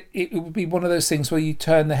yeah, but it would be one of those things where you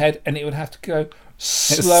turn the head and it would have to go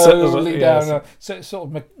slowly down. Yes. So it's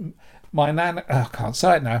sort of my nan. I can't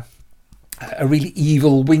say it now. A really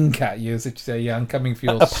evil wink at you, as if to say, "Yeah, I'm coming for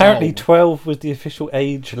your Apparently, soul." 12 was the official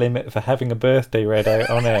age limit for having a birthday read out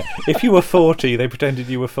on air. If you were 40, they pretended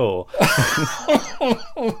you were 4.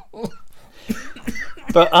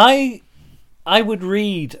 But I would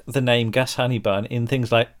read the name Gus Honeybun in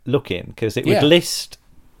things like Lookin', because it would list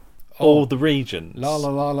all the regions. La la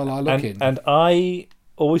la la la. Lookin'. And I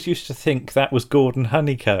always used to think that was Gordon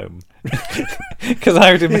Honeycomb. Because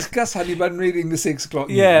I would It's Gus Honeybun reading the 6 o'clock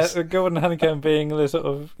news. Yeah, Gordon Honeycomb being the sort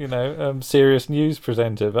of, serious news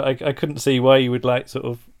presenter. But I couldn't see why you would like sort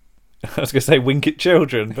of, I was going to say wink at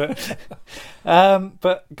children. But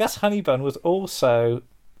Gus Honeybun was also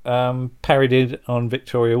parodied on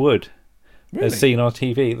Victoria Wood. Really? As seen on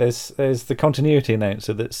TV. There's the continuity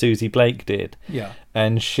announcer that Susie Blake did. Yeah.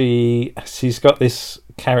 And she's got this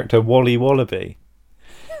character, Wally Wallaby.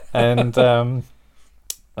 And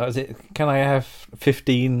was it, can I have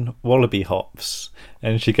 15 Wallaby hops?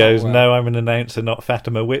 And she goes, no, I'm an announcer, not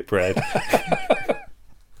Fatima Whitbread.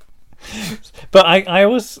 But I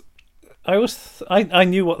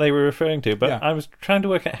knew what they were referring to, but I was trying to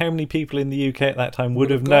work out how many people in the UK at that time would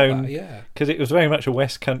have known, because it was very much a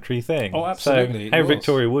West Country thing. Oh, absolutely. So how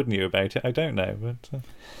Victoria Wood knew about it, I don't know.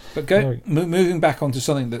 But moving back onto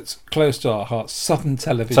something that's close to our hearts, Southern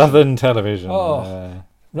Television. Southern Television. Oh,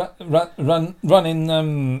 run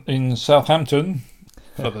in Southampton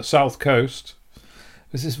for the South Coast.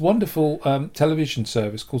 There's this wonderful television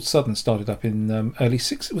service called Southern, started up in late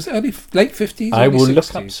 50s? I will 60s.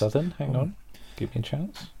 look up Southern. Hang on. Give me a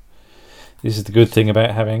chance. This is the good thing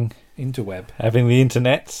about having the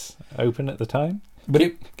internet open at the time.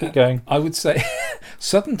 But keep going. I would say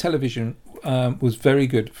Southern Television was very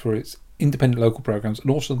good for its independent local programmes and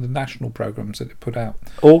also the national programmes that it put out.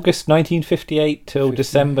 August 1958 till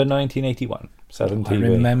December 1981. Southern TV. I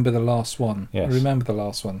remember the last one. Yes. I remember the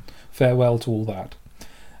last one. Farewell to all that.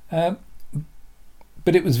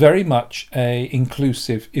 But it was very much a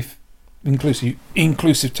inclusive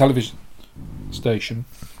television station.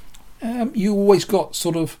 You always got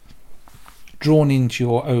sort of drawn into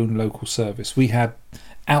your own local service. We had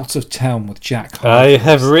Out of Town with Jack Hargreaves. I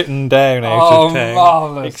have written down Out of Town.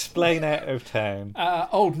 Marvellous. Explain Out of Town.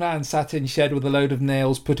 Old man sat in shed with a load of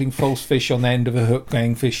nails, putting false fish on the end of a hook,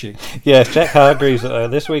 going fishing. Yes, Jack Hargreaves.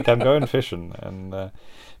 This week I'm going fishing,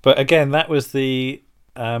 but again, that was the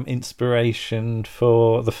inspiration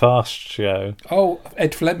for the Fast Show. Oh,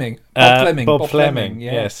 Bob Fleming.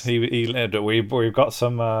 Yes, he led it. We've got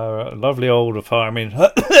some lovely old farming.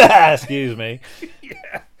 Excuse me.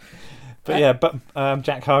 But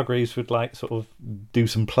Jack Hargreaves would sort of do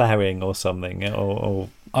some ploughing or something, or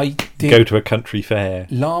go to a country fair.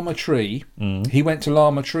 Lama Tree. He went to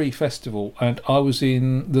Lama Tree Festival, and I was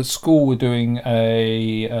in the school. Were doing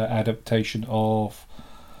a adaptation of.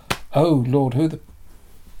 Oh Lord, who the?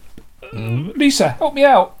 Lisa, help me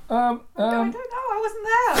out. I don't know. I wasn't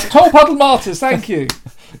there. Toll Puddle Martyrs. Thank you.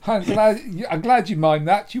 I'm glad you mind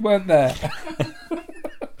that. You weren't there.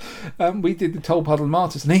 We did the Toll Puddle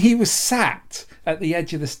Martyrs, and he was sat at the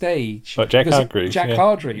edge of the stage. But Jack Hargreaves.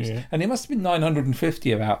 Yeah. And it must have been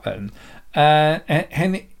 950 about then.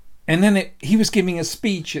 And then he was giving a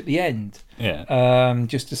speech at the end. Yeah.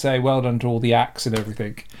 Just to say well done to all the acts and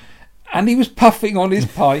everything. And he was puffing on his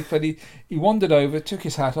pipe, and he wandered over, took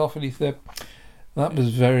his hat off, and he said, "That was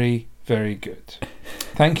very, very good.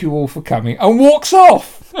 Thank you all for coming," and walks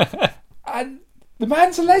off. And the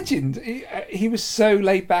man's a legend. He was so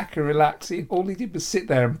laid back and relaxed. All he did was sit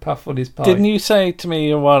there and puff on his pipe. Didn't you say to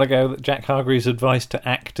me a while ago that Jack Hargreaves' advice to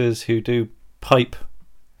actors who do pipe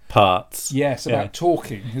parts? Yes, about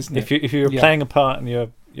talking, isn't it? If you're playing a part and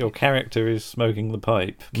your character is smoking the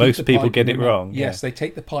pipe. Keep Most the people pipe get in it their mouth. wrong. Yes, they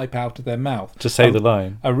take the pipe out of their mouth. To say the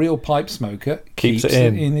line. A real pipe smoker Keeps keeps it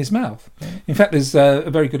it in. his mouth. In fact, there's a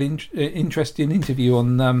very good, interesting interview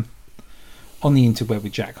on the interweb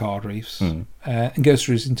with Jack Hargreaves, and goes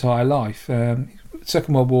through his entire life.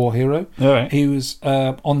 Second World War hero. All right. He was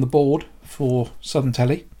on the board for Southern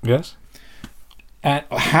Telly. Yes. And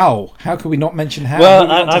how could we not mention how? Well,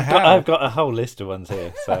 Moving on to I've got a whole list of ones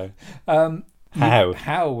here. So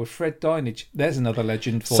how with Fred Dinage. There's another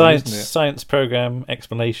legend for science you, isn't it? science program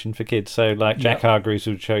explanation for kids. So like Jack Hargreaves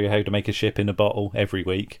would show you how to make a ship in a bottle every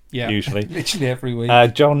week. Yeah, usually. literally every week.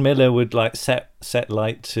 John Miller would like set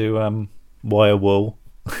light to wire wool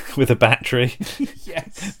with a battery.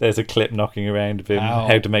 Yes. There's a clip knocking around of him. Ow.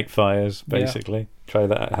 How to make fires, basically. Try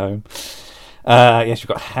that at home. Yes, you've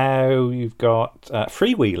got how. You've got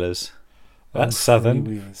freewheelers. That's Southern.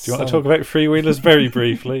 Freewheelers. Do you want to talk about freewheelers very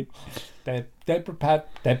briefly? Deborah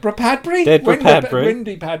Padbury?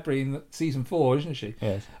 Wendy Padbury in season 4, isn't she?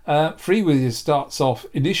 Yes. Freewheelers starts off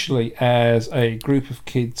initially as a group of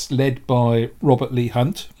kids led by Robert Lee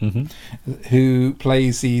Hunt, who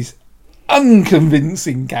plays these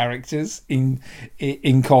unconvincing characters in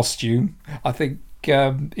costume. I think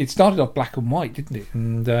it started off black and white, didn't it?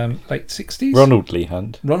 In late 60s. Ronald Lee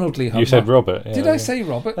Hunt. Ronald Lee Hunt. You said Robert. Did I say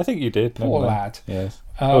Robert? I think you did. Poor Never mind. lad. Yes.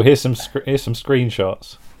 Here's some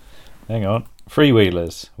screenshots. Hang on.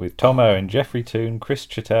 Freewheelers with Tom Owen, Jeffrey Toone, Chris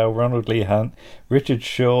Chattel, Ronald Lee Hunt, Richard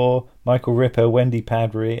Shaw, Michael Ripper, Wendy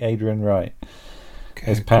Padbury, Adrian Wright.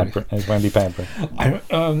 There's Wendy Padbury.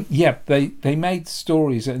 They made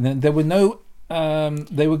stories, and then there were no.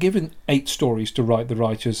 They were given 8 stories to write, the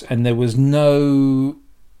writers, and there was no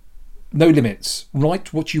limits.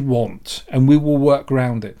 Write what you want, and we will work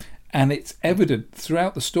around it. And it's evident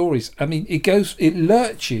throughout the stories. I mean, it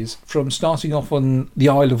lurches from starting off on the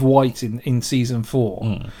Isle of Wight in season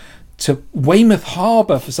 4 to Weymouth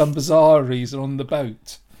Harbour for some bizarre reason on the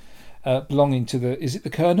boat. Belonging to is it the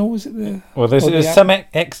Colonel? Is it the? Well, there's some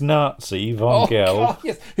ex-Nazi von Gelb. God,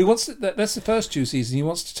 yes, who wants to? That's the first 2 seasons. He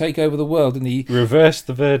wants to take over the world, and he reversed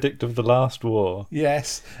the verdict of the last war.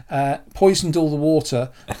 Yes, poisoned all the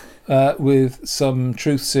water with some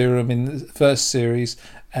truth serum in the first series,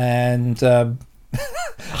 and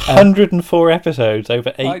 104 episodes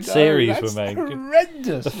over 8 series were made.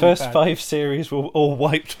 Horrendous. The first 5 series were all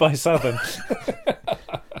wiped by Southern.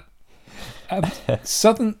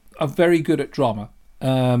 Southern are very good at drama,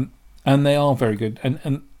 and they are very good,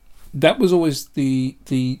 and that was always the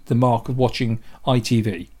mark of watching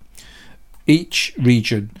ITV. Each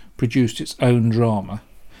region produced its own drama,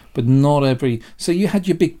 but not every. So you had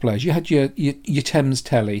your big players, you had your Thames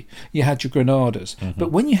Telly, you had your Granadas,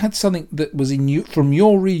 but when you had something that was from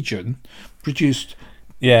your region produced.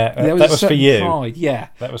 Yeah, that was for you. Pride. Yeah,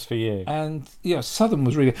 that was for you. And Southern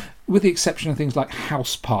was really, with the exception of things like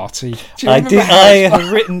House Party. I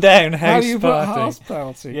have written down House How do you Party. put House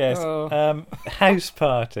Party? Yes, House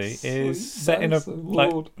Party is set in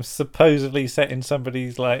supposedly set in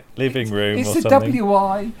somebody's living room or something. It's the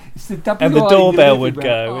WI. And the doorbell would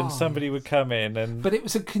go, and somebody would come in, and. But it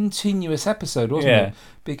was a continuous episode, wasn't it?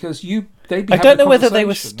 Because I don't know whether they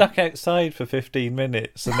were stuck outside for 15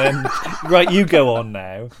 minutes and then right, you go on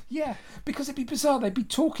now. Yeah, because it'd be bizarre. They'd be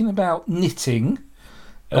talking about knitting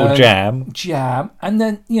or jam, and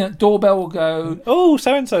then doorbell will go. Oh,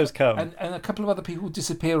 so and so's come, and a couple of other people will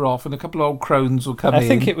disappear off, and a couple of old crones will come in. I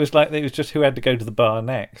think it was just who had to go to the bar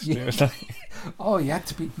next. Yeah. It was oh, you had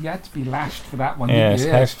to be lashed for that one. Yes,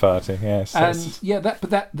 didn't you? House Party. Yes, and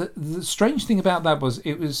the strange thing about that was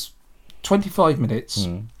it was 25 minutes,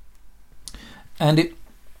 and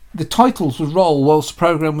the titles would roll whilst the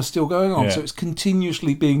programme was still going on, so it's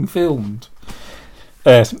continuously being filmed.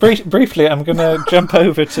 Yes, briefly, I'm going to jump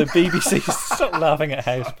over to BBC. Stop laughing at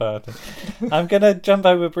House Party. I'm going to jump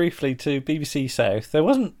over briefly to BBC South. There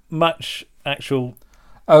wasn't much actual.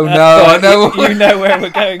 Oh no! I know. You know where we're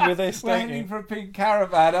going with this, we're don't you? heading for a pink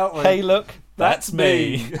caravan, aren't we? Hey, look, that's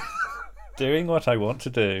me. Doing what I want to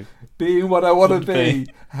do. Being what I want to be.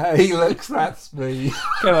 Hey, look, that's me.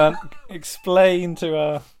 Come on, explain to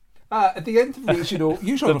our. At the end of regional,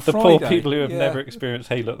 usually on a the Friday, poor people who have never experienced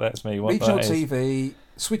Hey Look That's Me, what regional that is. TV,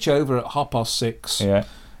 switch over at 6:30. Yeah.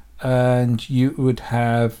 And you would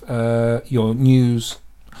have your news.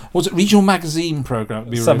 Was it regional magazine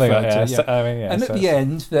programme? Something like that. Yeah. And at the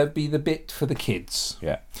end, there'd be the bit for the kids.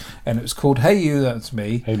 Yeah. And it was called Hey You, That's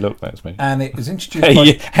Me. Hey Look, That's Me. And it was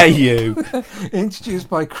introduced Hey You. Introduced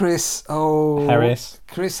by Chris Harris.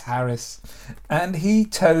 And he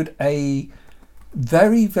towed a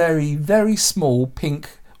very, very, very small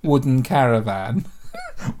pink wooden caravan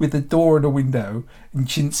with a door and a window and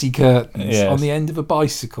chintzy curtains Yes. on the end of a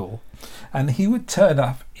bicycle, and he would turn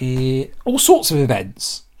up in all sorts of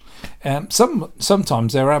events.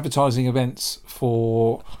 Sometimes they were advertising events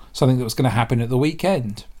for something that was going to happen at the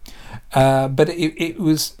weekend, but it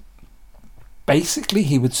was basically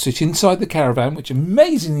he would sit inside the caravan, which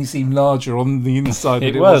amazingly seemed larger on the inside than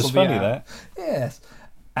It it was on funny the that. out. Yes.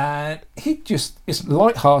 And it's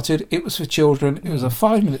light-hearted. It was for children. It was a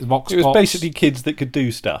 5-minute box. It was basically kids that could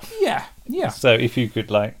do stuff. yeah. So if you could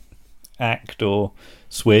like act or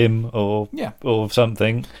swim or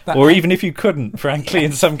something, That- or even if you couldn't, frankly,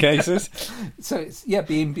 in some cases. So it's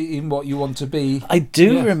being what you want to be. I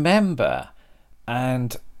do Yeah. remember,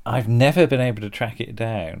 and I've never been able to track it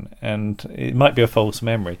down, and it might be a false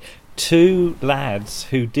memory. 2 lads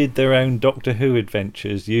who did their own Doctor Who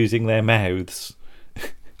adventures using their mouths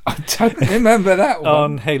I don't remember that one.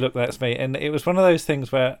 on Hey Look That's Me, and it was one of those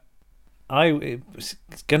things where it was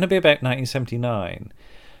going to be about 1979,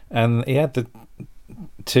 and he had the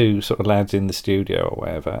 2 sort of lads in the studio or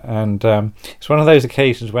whatever, and it's one of those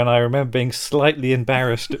occasions when I remember being slightly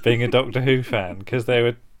embarrassed at being a Doctor Who fan, because they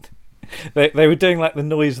were doing like the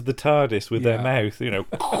noise of the TARDIS with their Yeah. mouth, you know.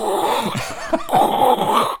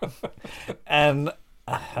 And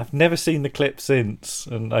I've never seen the clip since,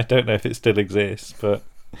 and I don't know if it still exists, but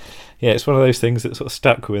yeah, it's one of those things that sort of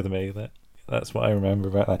stuck with me. That's what I remember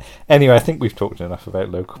about that. Anyway, I think we've talked enough about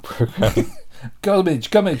local programming. Gummidge.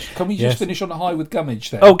 Can we Yes. just finish on a high with Gummidge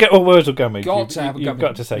there? Wurzel Gummidge. Got to have a You've Gummidge.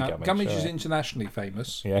 got to say Now, Gummidge. Gummidge is all right. internationally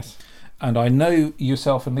famous, Yes. and I know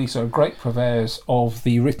yourself and Lisa are great purveyors of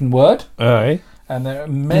the written word, Aye. and there are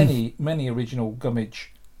many original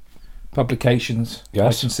Gummidge publications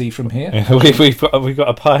Yes. I can see from here. we've got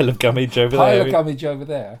a pile of Gummidge over Pile there. of Gummidge over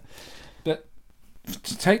there. But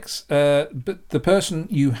the person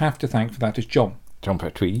you have to thank for that is John. John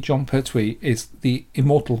Pertwee. John Pertwee is the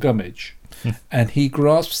immortal Gummidge, and he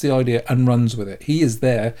grasps the idea and runs with it. He is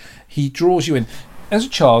there. He draws you in. As a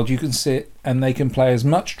child, you can sit and they can play as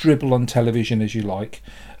much dribble on television as you like,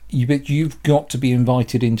 but you've got to be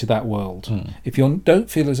invited into that world. If you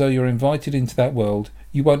don't feel as though you're invited into that world,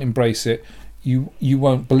 you won't embrace it. You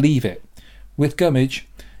won't believe it. With Gummidge,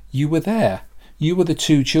 you were there. You were the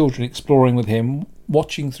 2 children exploring with him,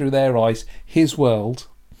 watching through their eyes his world,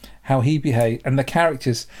 how he behaved, and the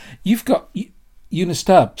characters. You've got Una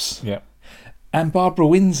Stubbs Yeah. and Barbara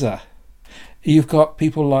Windsor. You've got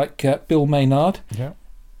people like Bill Maynard, Yeah.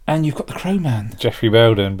 and you've got the Crowman. Jeffrey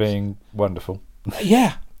Belden being wonderful.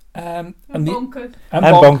 Yeah, and Bonkers. And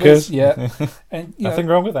bonkers. Yeah, and Nothing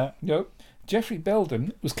wrong with that. Jeffrey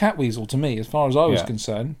Belden was Catweasel to me, as far as I was Yeah.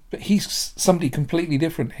 concerned. But he's somebody completely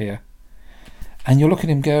different here, and you're looking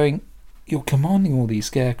at him going, "You're commanding all these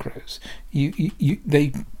scarecrows.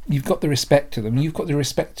 You've got the respect to them. You've got the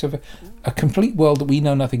respect of a complete world that we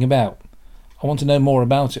know nothing about. I want to know more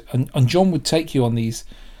about it." And John would take you on these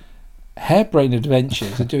harebrained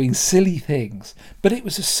adventures of doing silly things. But it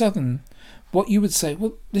was a southern, what you would say,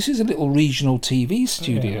 well, this is a little regional TV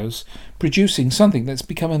studios producing something that's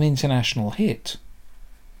become an international hit.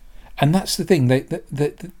 And that's the thing.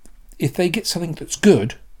 If they get something that's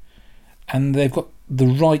good and they've got the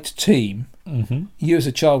right team, you as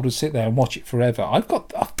a child would sit there and watch it forever. I've got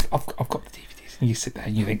the DVDs, and you sit there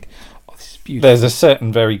and you think, oh, this is beautiful. There's a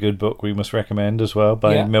certain very good book we must recommend as well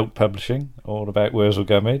by Yeah. Milk Publishing, all about Wurzel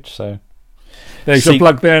Gummidge. So There's your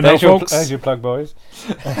plug there now, there's your, folks. there's your plug, boys.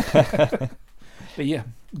 But yeah,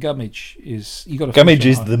 Gummidge is, you got to. Gummidge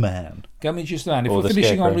is the man. Gummidge is the man. If Or we're the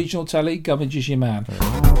finishing on scarecrow. regional telly, Gummidge is your man.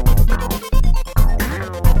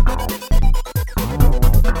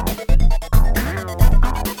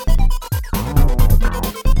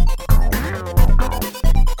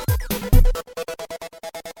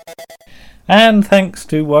 And thanks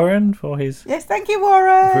to Warren for his Yes, thank you,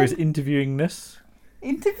 Warren. interviewingness.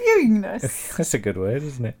 Interviewing us That's a good word,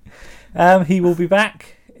 isn't it? He will be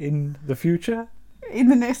back in the future. in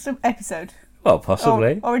the next episode. Well,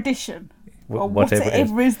 possibly. Or edition. Or Whatever it is.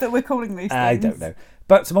 whatever it is that we're calling these things. I don't know.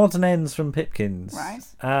 But some odds and ends from Pipkins. Right.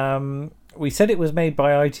 We said it was made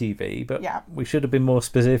by ITV, but Yeah. we should have been more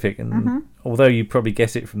specific. And although you probably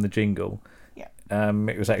guess it from the jingle, Yeah.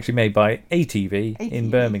 it was actually made by ATV in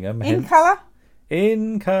Birmingham. In hence- colour.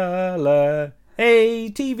 In colour.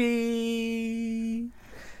 ATV.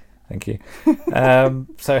 Thank you.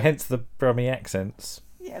 So hence the Brummie accents.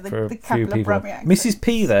 Yeah, For the a few couple of people. Brummie accents. Mrs.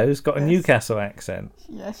 P, though's got a Yes. Newcastle accent.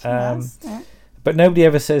 Yes, she Um, has. Yeah. But nobody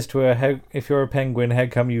ever says to her, "How if you're a penguin, how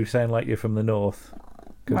come you sound like you're from the north?"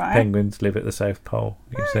 Because Right. penguins live at the South Pole,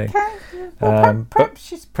 you see. Okay. Well, but perhaps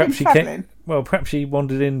she's Perhaps been she travelling. came. Well, perhaps she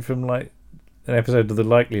wandered in from like an episode of The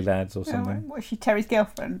Likely Lads or Yeah, something. was she Terry's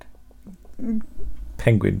girlfriend?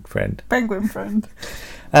 penguin friend. Penguin friend.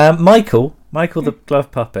 Michael the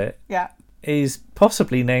glove puppet, Yeah. is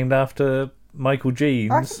possibly named after Michael I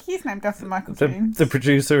Jeans, think he's named after Michael Jeans. the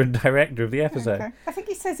producer and director of the episode. Okay. I think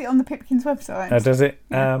he says it on the Pipkins website. Does it?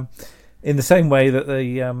 Yeah. In the same way that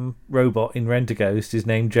the robot in Rent-A-Ghost is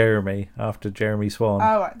named Jeremy after Jeremy Swan.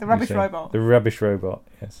 Oh, right. The rubbish You see. robot. The rubbish robot,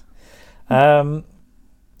 yes.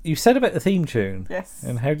 You said about the theme tune. Yes.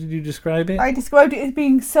 And how did you describe it? I described it as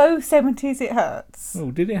being so 70s it hurts. Oh,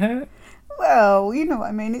 did it hurt? Well, you know what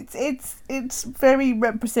I mean. It's very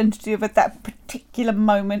representative of that particular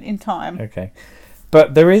moment in time. Okay.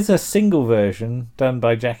 But there is a single version done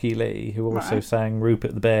by Jackie Lee, who also Right. sang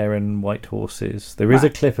Rupert the Bear and White Horses. There is a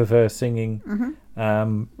Right. clip of her singing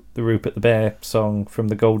the Rupert the Bear song from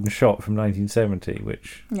The Golden Shot from 1970,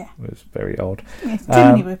 which Yeah. was very odd. Yes, too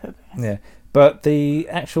many Rupert Bears. Yeah. But the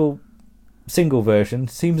actual single version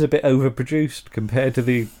seems a bit overproduced compared to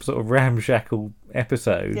the sort of ramshackle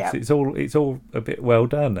episodes. Yeah. It's all a bit well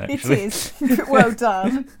done, actually. It is. Well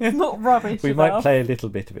done. Not rubbish. We might enough. play a little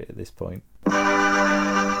bit of it at this point.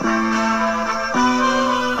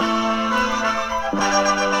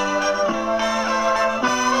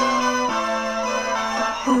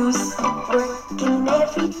 Who's working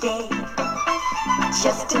every day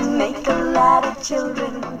just to make a lot of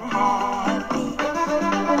children happy?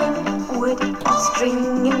 Wood,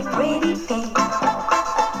 stringing pretty paint,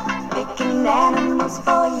 making animals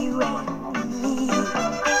for you and me.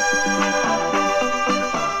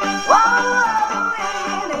 Whoa,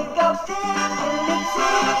 in it go picking, it's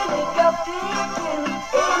in it go picking, in it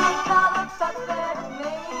all the puppet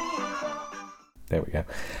maker. There we go.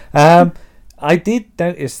 I did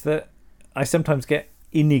notice that I sometimes get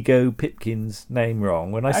Inigo Pipkin's name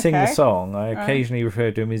wrong. When I sing the Okay. song, I occasionally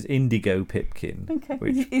refer to him as Indigo Pipkin. Okay.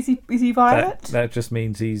 Which Is he violet? that just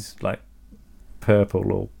means he's like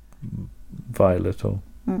purple or violet or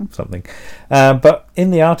something. But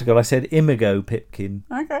in the article I said Imigo Pipkin.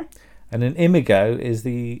 Okay. And an imigo is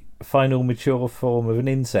the final mature form of an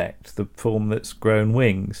insect, the form that's grown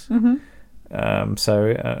wings. Mm-hmm.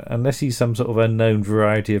 So unless he's some sort of unknown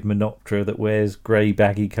variety of Menoptera that wears grey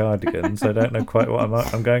baggy cardigans, I don't know quite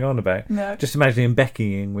what I'm going on about. No. Just imagine him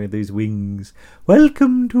beckoning with his wings.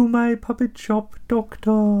 Welcome to my puppet shop,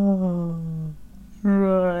 Doctor.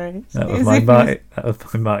 Right. That was As my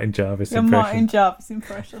if Martin Jarvis your impression. Martin Jarvis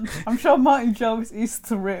impression. I'm sure Martin Jarvis is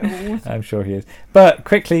thrilled. I'm sure he is. But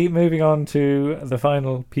quickly moving on to the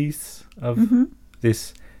final piece of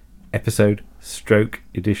this episode, stroke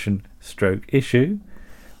edition, stroke issue,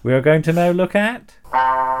 we are going to now look at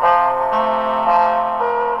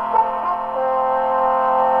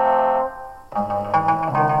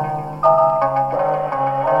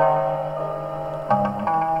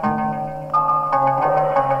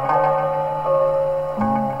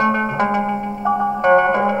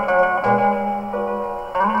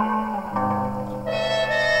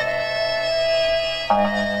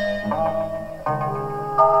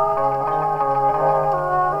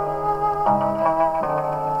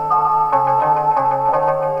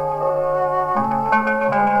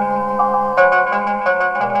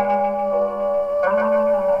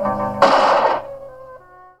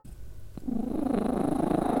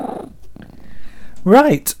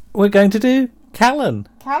right. We're going to do Callan,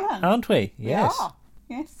 Callan. aren't we? Yes. Yeah.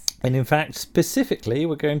 Yes. And in fact, specifically,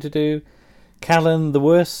 we're going to do Callan, the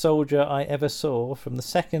Worst Soldier I Ever Saw, from the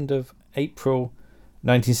 2nd of April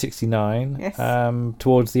 1969, Yes.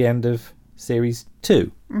 towards the end of Series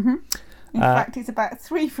 2. In fact, it's about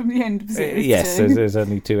 3 from the end of series Yes, 2. there's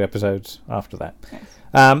only 2 episodes after that.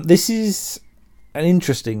 Yes. This is an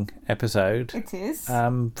interesting episode It is.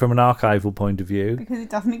 from an archival point of view, because it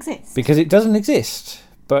doesn't exist. because it doesn't exist,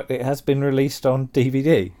 but it has been released on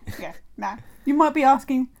DVD. Yeah. Now, you might be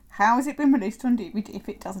asking, how has it been released on DVD if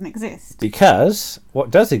it doesn't exist? Because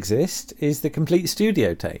what does exist is the complete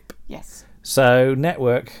studio tape. Yes. So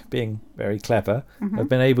Network, being very clever, have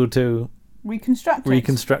been able to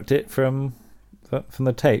Reconstruct it from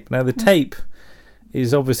the tape. Now the tape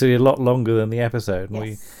is obviously a lot longer than the episode, and Yes. we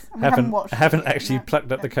And we haven't watched haven't it yet. actually No,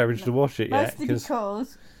 plucked up no, the courage no. to watch it yet. Mostly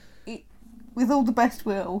because, it, with all the best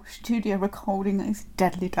will, studio recording is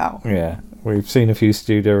deadly dull. Yeah, we've seen a few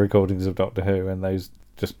studio recordings of Doctor Who, and those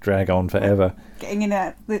just drag on forever. Getting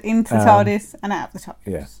into the TARDIS and out of the TARDIS.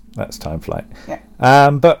 Yeah, that's time flight. Yeah.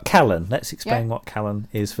 But Callan, let's explain Yeah. what Callan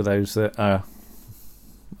is for those that are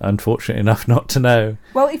unfortunate enough not to know.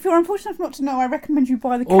 Well, if you're unfortunate enough not to know, I recommend you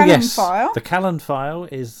buy the Oh Callan yes, file the Callan file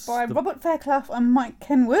is by the Robert Fairclough and Mike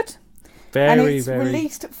Kenwood. very, and it's very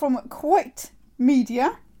released from Quite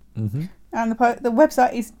Media. Mhm. And the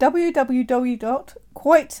website is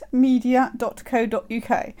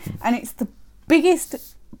www.quitemedia.co.uk. And it's the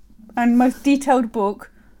biggest and most detailed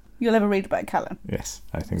book you'll ever read about Callan. Yes,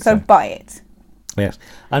 I think So so. buy it. Yes.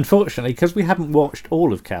 Unfortunately, because we haven't watched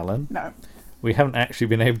all of Callan, No. we haven't actually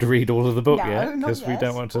been able to read all of the book No, yet, not because we yet.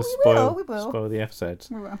 don't want to Well, we will. spoil the episodes.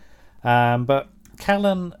 We will. But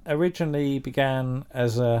Callan originally began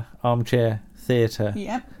as a armchair theatre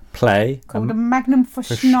Yeah. play Called A Magnum for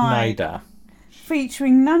for Schneider. Schneider.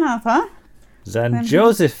 Featuring none other Than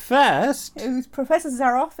Joseph First. who's Professor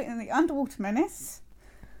Zaroff in The Underwater Menace.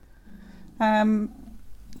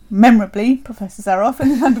 Memorably, Professor Zaroff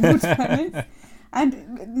in The Underwater Menace.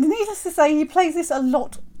 And needless to say, he plays this a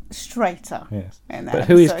lot straighter. Yes. in that But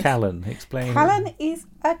who is episode. Callan? Explain. Callan is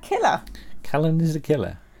a killer. Callan is a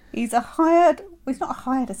killer. He's not a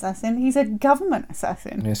hired assassin, he's a government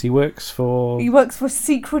assassin. Yes, he works for He works for a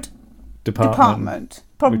secret department.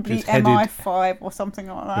 Probably is headed- MI5 or something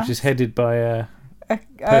like that. which is headed by a a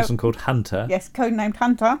person called Hunter. yes, codenamed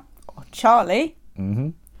Hunter, or Charlie. Hmm.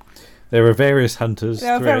 There are various hunters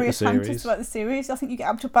There are throughout various the hunters series. throughout the series. I think you get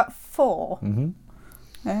up to about 4. Hmm.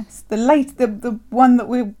 Yes, the one that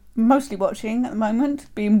we're mostly watching at the moment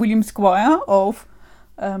being William Squire of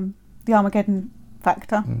the Armageddon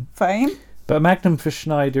Factor fame. But Magnum for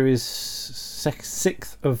Schneider is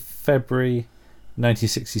 6th of February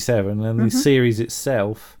 1967, and the series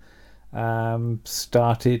itself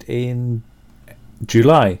started in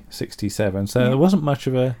July 67. So there wasn't much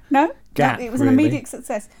of a No, gap, it was an really. immediate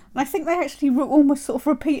success. And I think they actually almost sort of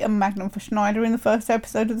repeat a Magnum for Schneider in the first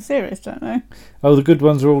episode of the series, don't they? Oh, the good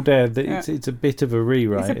ones are all dead. Yeah. It's a bit of a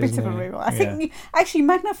rewrite. It's a bit isn't of a it? rewrite. I Yeah. think actually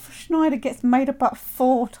Magnum for Schneider gets made about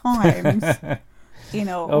 4 times.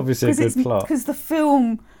 Obviously a good plot. Because the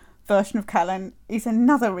film version of Callan is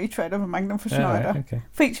another retread of a Magnum for Oh, right, Schneider, okay.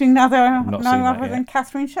 featuring no not seen that other than yet.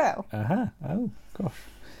 Catherine Schell. Uh-huh. Oh,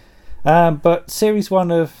 gosh. But series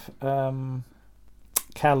 1 of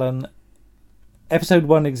Callan, episode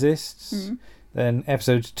 1 exists. Then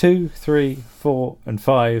episodes 2, 3, 4 and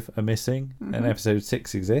 5 are missing. And episode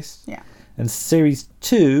 6 exists. Yeah. And series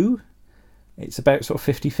 2, it's about sort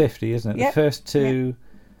of 50-50, isn't it? Yep. The first 2,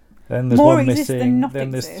 then there's More one exist than missing, not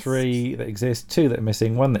then there's exist. 3 that exist, 2 that are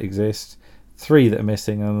missing, 1 that exists, 3 that are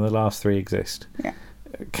missing, and the last 3 exist. Yeah.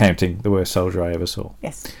 Counting The Worst Soldier I Ever Saw.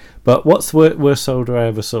 Yes. But what's the worst soldier I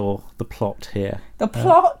ever saw? The plot here. The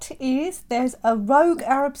plot is there's a rogue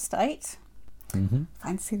Arab state. Mm-hmm.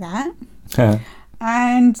 Fancy that.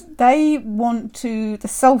 And the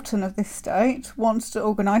Sultan of this state wants to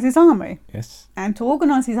organise his army. Yes. And to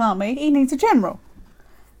organise his army, he needs a general.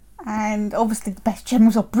 And obviously the best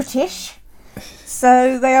generals are British.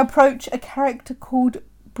 So they approach a character called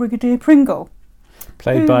Brigadier Pringle,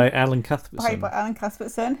 Played by Alan Cuthbertson. played by Alan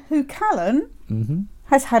Cuthbertson, who Callan Mm-hmm.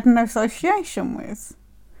 has had no association with,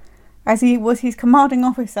 as he was his commanding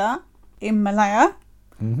officer in Malaya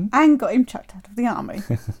Mm-hmm. and got him chucked out of the army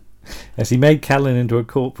Yes, he made Callan into a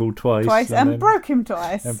corporal twice. and then- broke him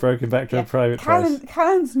twice. And broke him back to a private Callan's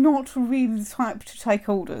twice. not really the type to take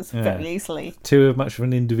orders Yeah. very easily. Too much of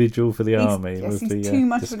an individual for the army Yes, was he's the too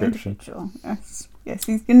much description. of an individual. Yes,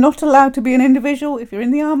 you're not allowed to be an individual if you're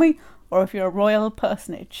in the army or if you're a royal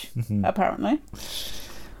personage, Mm-hmm. apparently.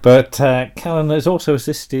 But Callan is also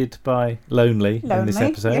assisted by Lonely in this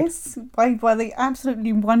episode. Yes, by the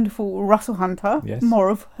absolutely wonderful Russell Hunter, Yes. more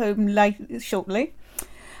of whom shortly.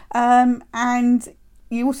 And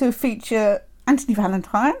you also feature Anthony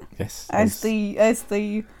Valentine Yes. as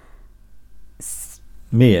the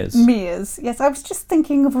Mears. Mears. Yes, I was just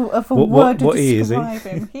thinking of a What- word to what is he? describe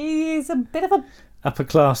him. He is a bit of a Upper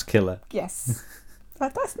class killer. yes.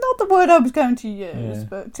 That's not the word I was going to use, Yeah.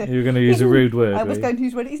 but You were going to use a rude word. I were was you? going to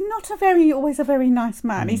use word. He's not always a very nice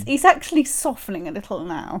man. He's actually softening a little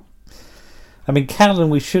now. I mean, Callan,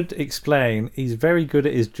 we should explain, he's very good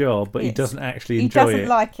at his job, but he Yes. doesn't actually He enjoy doesn't it.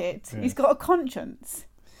 like it. Yeah. He's got a conscience,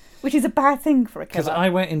 which is a bad thing for a Because killer. I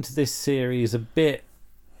went into this series a bit,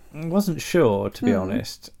 I wasn't sure, to be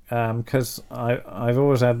honest, because I've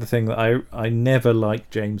always had the thing that I never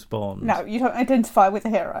liked James Bond. No, you don't identify with the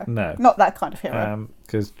hero. No. Not that kind of hero.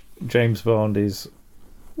 Because James Bond is,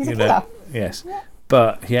 He's a you killer. know, yes,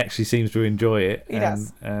 but he actually seems to enjoy it. He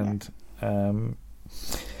does, And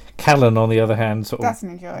Callan, on the other hand, sort Doesn't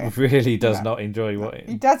enjoy it. of really does No. not enjoy what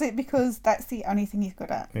He does it because that's the only thing he's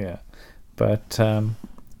good at. Yeah, but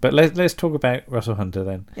let's talk about Russell Hunter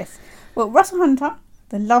then. Yes. Well, Russell Hunter,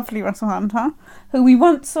 the lovely Russell Hunter, who we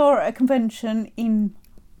once saw at a convention in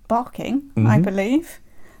Barking, I Mhm. believe,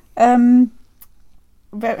 and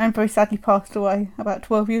very sadly passed away about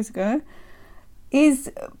 12 years ago,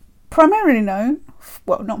 is primarily known,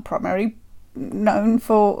 well, not primarily, known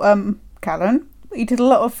for Callan. He did a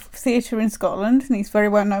lot of theatre in Scotland, and he's very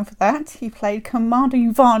well known for that. He played Commander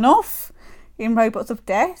Ivanov in Robots of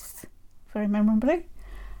Death, very memorably.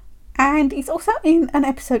 And he's also in an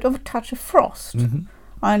episode of A Touch of Frost. Mhm.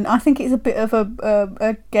 And I think it's a bit of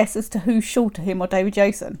a guess as to who's shorter, him or David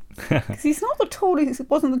Jason. Because he's not the tallest,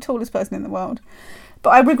 wasn't the tallest person in the world.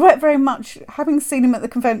 But I regret very much, having seen him at the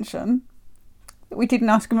convention, that we didn't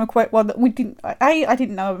ask him a question. Well, that we didn't. I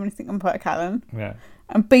didn't know anything about Callan. Yeah.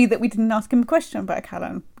 And B, that we didn't ask him a question about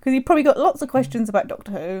Callan. Because he probably got lots of questions about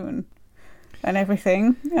Doctor Who and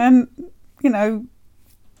everything. And, you know,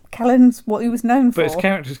 Callan's what he was known for. But his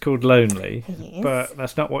character's called Lonely, He is. but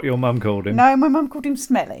that's not what your mum called him. No, my mum called him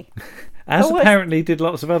Smelly. As Oh, apparently did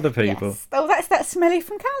lots of other people. Yes. Oh, that's that Smelly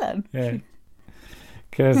from Callan. Yeah.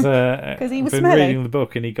 Because he was I've been smelly. reading the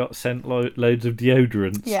book and he got sent loads of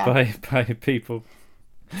deodorants Yeah. by people.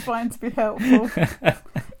 Trying to be helpful.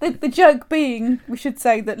 The joke being, we should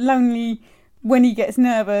say that Lonely, when he gets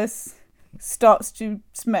nervous, starts to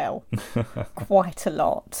smell quite a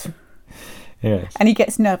lot. Yes. And he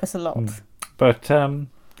gets nervous a lot. But,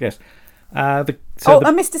 yes. And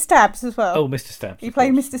Mr. Stabs as well. Mr. Stabs. He of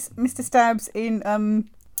played course. Mr. Stabs in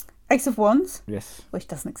Ace of Wands, Yes. which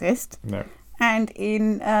doesn't exist, No. and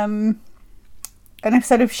in an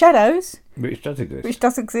episode of Shadows, Which does exist. which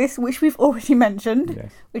does exist, which we've already mentioned,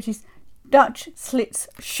 Yes. which is Dutch Slits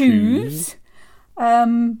Shoes.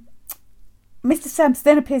 Mr. Stabs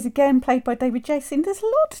then appears again, played by David Jason. There's a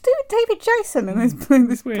lot to do with David Jason in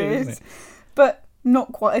this weird, piece, isn't it? but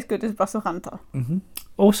not quite as good as Russell Hunter.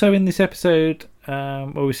 Also in this episode,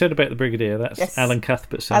 we said about the Brigadier, that's Yes. Alan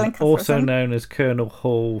Cuthbertson, Alan Cuthbertson. also known as Colonel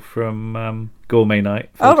Hall from Gourmet Night,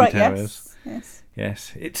 Oh, 40 right, Towers. yes.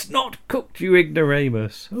 Yes. It's not cooked, you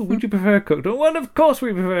ignoramus. Oh, would you prefer a cooked one? Well, of course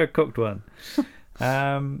we prefer a cooked one.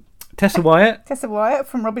 Tessa Wyatt, Tessa Wyatt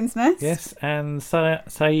from Robin's Nest. yes, and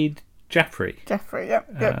Saeed Jaffrey. Jeffrey, yep.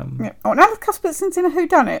 Um, Oh, and Alan Cuthbertson's in a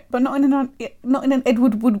whodunit, but not in an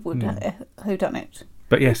Edward Woodward whodunit.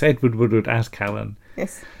 But yes, Edward Woodward as Callan.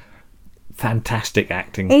 Yes. Fantastic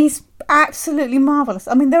acting. He's absolutely marvellous.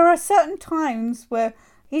 I mean, there are certain times where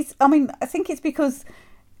I think it's because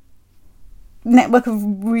Network have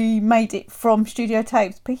remade it from studio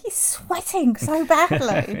tapes, but he's sweating so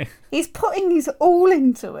badly. He's putting his all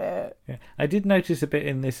into it. Yeah. I did notice a bit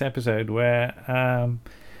in this episode where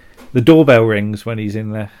the doorbell rings when he's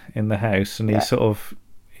in the house, and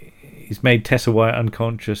he's made Tessa Wyatt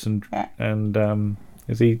unconscious, and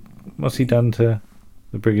what's he done to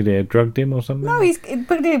the Brigadier? Drugged him or something? No,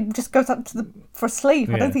 Brigadier just goes up for a sleep.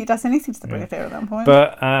 I Yeah. don't think he does anything to the Brigadier at that point.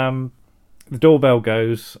 But the doorbell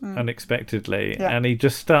goes unexpectedly, Yeah. and he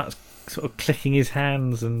just starts sort of clicking his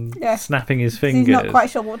hands and Yeah. snapping his he's fingers. not quite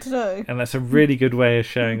sure what to do. And that's a really good way of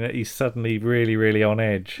showing that he's suddenly really, really on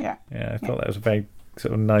edge. Yeah. I thought that was a very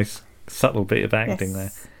sort of nice, subtle bit of acting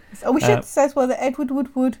there. Yes. Oh, we should say as well that Edward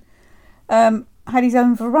Woodward had his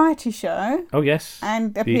own variety show Oh, yes.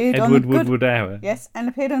 and The appeared on Edward the Good Woodward Hour. Yes, and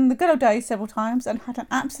appeared on the Good Old Days several times and had an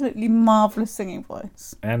absolutely marvellous singing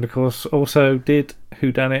voice. And, of course, also did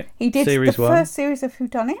Whodunit He did Series the 1. first series of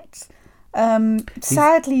Whodunit.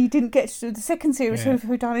 Sadly, he didn't get to do the second series Yeah. of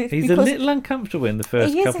Whodunit He's a because little uncomfortable in the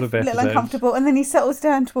first he is couple of a episodes. little uncomfortable, and then he settles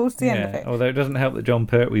down towards the end of it. Although it doesn't help that John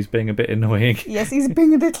Pertwee's being a bit annoying. Yes, he's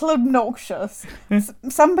being a little obnoxious.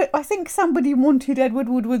 I think somebody wanted Edward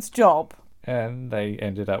Woodward's job. And they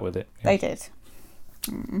ended up with it. They did.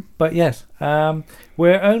 But yes,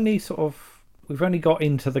 we've only got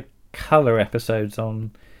into the colour episodes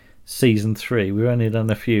on season 3. We've only done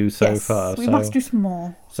a few so Yes, far. we must do some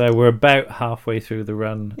more. So we're about halfway through the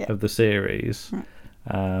run Yeah. of the series,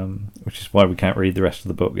 which is why we can't read the rest of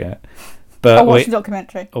the book yet. But I'll watch the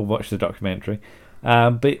documentary. or watch the documentary.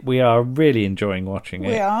 But we are really enjoying watching it.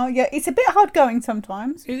 We are, yeah. It's a bit hard going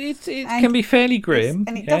sometimes. It And can be fairly grim,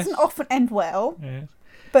 and it yes. doesn't often end well. Yes.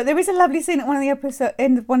 But there is a lovely scene at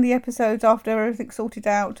end of one of the episodes after everything's sorted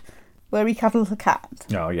out, where he cuddles a cat.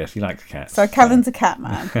 Oh yes, he likes cats. So Callan's a cat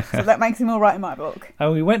man. So that makes him all right in my book.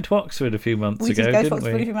 And we went to Oxford a few months We ago, did go to didn't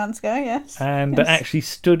Oxford a we? few months ago, yes. And Yes. actually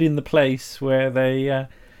stood in the place where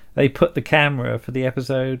they put the camera for the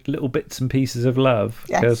episode Little Bits and Pieces of Love.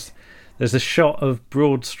 Yes. Because there's a shot of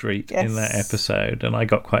Broad Street in that Yes. episode, and I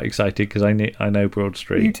got quite excited because I know Broad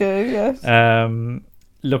Street. You do, yes.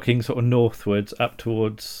 Looking sort of northwards up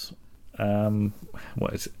towards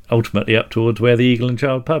what is it? Ultimately up towards where the Eagle and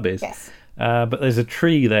Child pub is. Yes. But there's a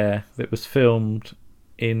tree there that was filmed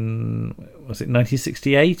in, was it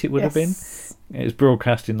 1968 it would have been? Yes. It was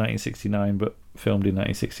broadcast in 1969 but filmed in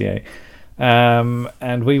 1968.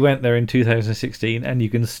 And we went there in 2016, and you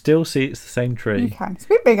can still see it's the same tree. You can. It's a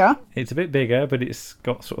bit bigger. It's a bit bigger, but it's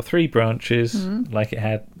got sort of 3 branches like it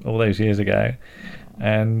had all those years ago.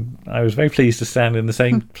 And I was very pleased to stand in the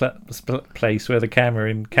same place where the camera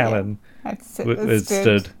in Callan Had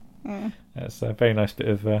stood. Yeah. That's a very nice bit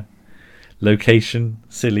of location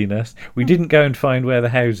silliness. We didn't go and find where the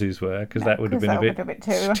houses were because that would have been a bit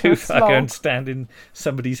too far. Go and stand in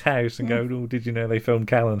somebody's house and go, "Oh, did you know they filmed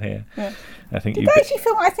Callan here?" Yeah. I think Did they actually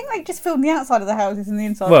film? I think they just filmed the outside of the houses and the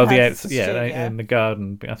inside. Well, of the the houses. in the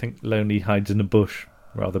garden. I think Lonely hides in a bush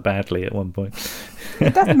rather badly at one point. He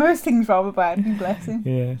does most things rather badly, bless him.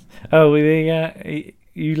 Yes. Oh,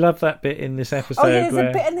 you love that bit in this episode. Oh yeah, there's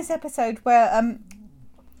a bit in this episode where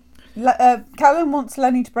Callan wants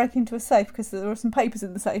Lenny to break into a safe because there are some papers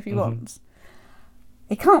in the safe he wants.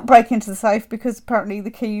 He can't break into the safe because apparently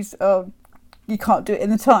the keys are. You can't do it in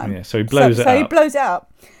the time. Yeah, so he blows it up. So he blows it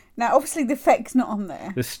up. Now, obviously, the effect's not on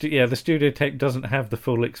there. The studio tape doesn't have the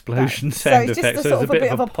full explosion No. sound so it's effect, just so sort it's of a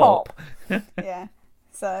bit of a pop. Yeah.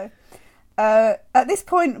 So, at this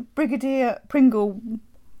point, Brigadier Pringle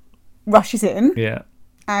rushes in Yeah.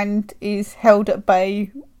 and is held at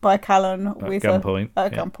bay by Callan with gunpoint.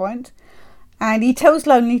 At gunpoint. And he tells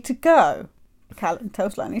Lonely to go. Callan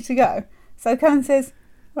tells Lonely to go. So Callan says,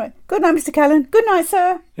 "Right, good night, Mr. Callan. Good night,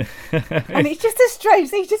 sir." And it's just a strange.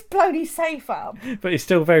 He's just blown his safe up, But he's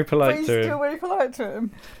still very but polite he's to him. still very polite to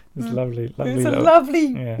him. It's lovely. It's a little- lovely,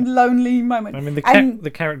 yeah. lonely moment. I mean, And- the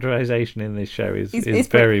characterization in this show is It's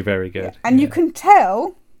very, very good. And yeah. you can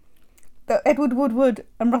tell that Edward Woodward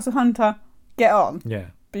and Russell Hunter get on Yeah.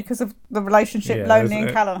 because of the relationship Yeah, Lonely there's and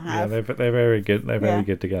a- Callan have. Yeah, they're very good. They're very Yeah.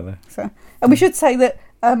 good together. So, and we should say that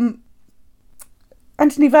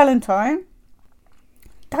Anthony Valentine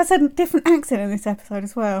does a different accent in this episode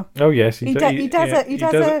as well. Oh yes, He does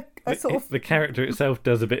a sort of. The character itself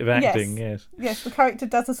does a bit of acting. Yes. Yes, the character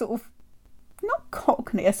does a sort of not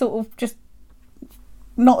Cockney, a sort of just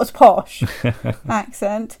not as posh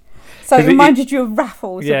accent. So it reminded you of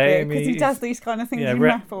Raffles a bit because he does these kind of things in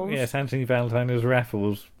Raffles. Yes, Anthony Valentine as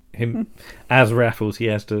Raffles. As Raffles, he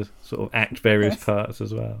has to sort of act various parts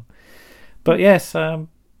as well. But yes,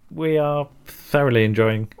 we are thoroughly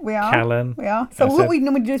enjoying Callan. We are. So what we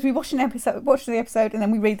normally do is we watch the episode, and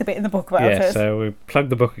then we read the bit in the book about it. Yeah, so we plug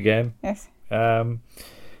the book again. Yes.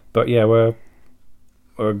 But yeah, we're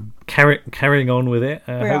carrying on with it.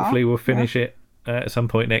 Hopefully, we'll finish it at some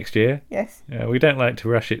point next year. Yes. We don't like to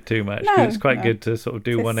rush it too much because it's quite good to sort of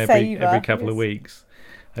do one every couple of weeks.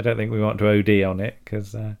 I don't think we want to OD on it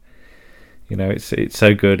because it's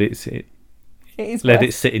so good. It is let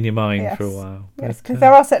it sit in your mind for a while. Yes, because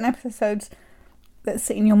there are certain episodes that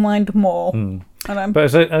sit in your mind more. But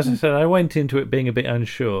as I said, I went into it being a bit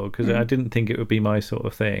unsure because I didn't think it would be my sort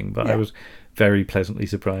of thing. But I was very pleasantly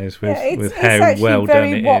surprised with how well done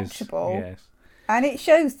it watchable. is. Yes. And it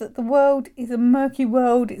shows that the world is a murky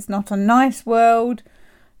world. It's not a nice world.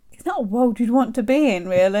 It's not a world you'd want to be in,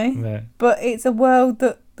 really. No. But it's a world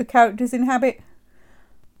that the characters inhabit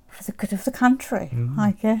for the good of the country,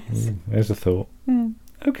 I guess. There's a thought.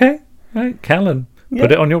 Okay. Right, Callan. Yep.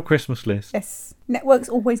 Put it on your Christmas list. Yes. Network's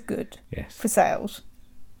always good Yes. for sales.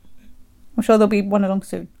 I'm sure there'll be one along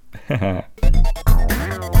soon.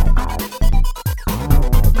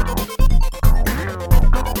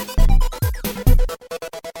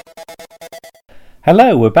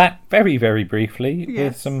 Hello, we're back very, very briefly with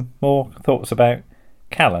Yes. some more thoughts about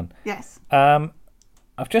Callan. Yes.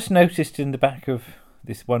 I've just noticed in the back of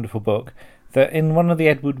this wonderful book that in one of the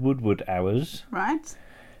Edward Woodward hours, Right.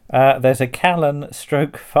 there's a Callan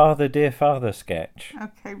stroke Father Dear Father sketch.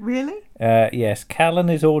 Okay, really? Yes, Callan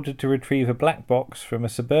is ordered to retrieve a black box from a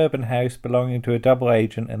suburban house belonging to a double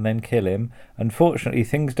agent and then kill him. Unfortunately,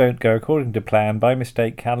 things don't go according to plan. By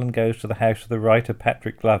mistake, Callan goes to the house of the writer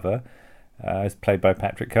Patrick Glover, as played by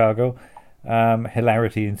Patrick Cargill.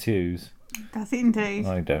 Hilarity ensues. Does it indeed?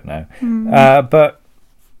 I don't know. But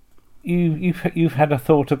you've had a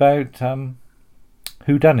thought about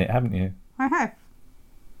who done it, haven't you? I have.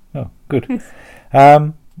 Oh, good.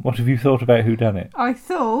 What have you thought about who done it? I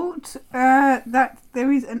thought that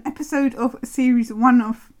there is an episode of series one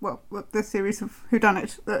of the series of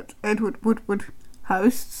Whodunit that Edward Woodward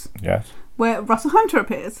hosts, Yes. where Russell Hunter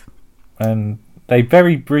appears. And they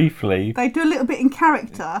very briefly. They do a little bit in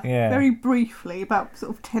character, Yeah. very briefly, about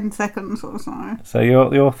sort of 10 seconds or so. So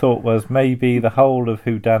your thought was maybe the whole of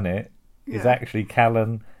Who Done It is Yeah. actually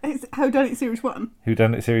Callan. It's Whodunit series one. Who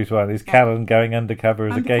Done It series 1 is Callan going undercover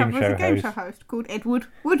as a game show host. host called Edward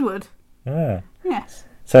Woodward. Ah. Yes.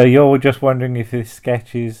 So you're just wondering if this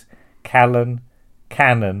sketch is Callan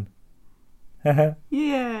canon.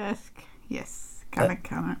 Yes. Yes.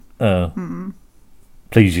 Canon. Oh.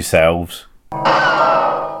 Please yourselves.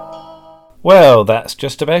 Well, that's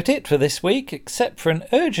just about it for this week, except for an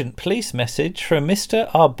urgent police message from Mr.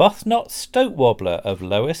 Arbuthnot Stokewobbler of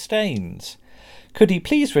Lower Staines. Could he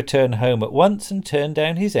please return home at once and turn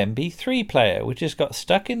down his MP3 player, which has got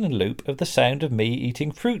stuck in a loop of the sound of me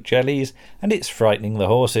eating fruit jellies, and it's frightening the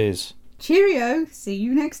horses. Cheerio. See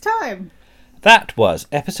you next time. That was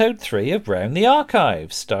episode 3 of Round the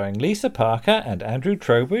Archives, starring Lisa Parker and Andrew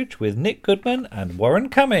Trowbridge, with Nick Goodman and Warren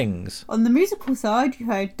Cummings. On the musical side, you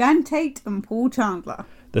heard Dan Tate and Paul Chandler.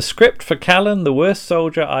 The script for Callan, the Worst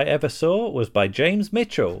Soldier I Ever Saw, was by James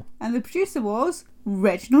Mitchell. And the producer was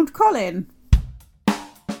Reginald Collin.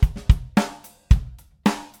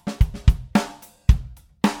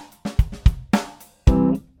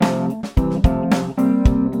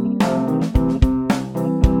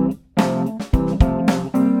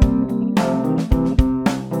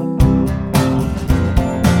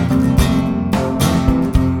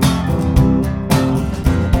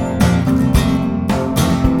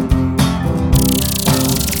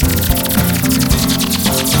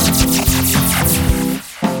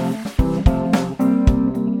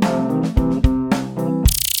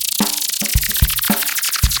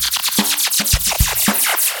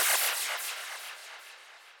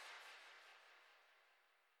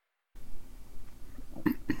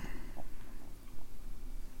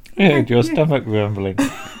 Your stomach rumbling.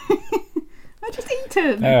 I just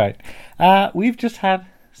eaten. All right. We've just had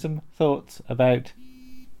some thoughts about...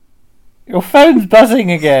 Your phone's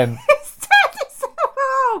buzzing again. Start it so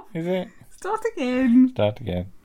wrong. Is it? Start again. Start again.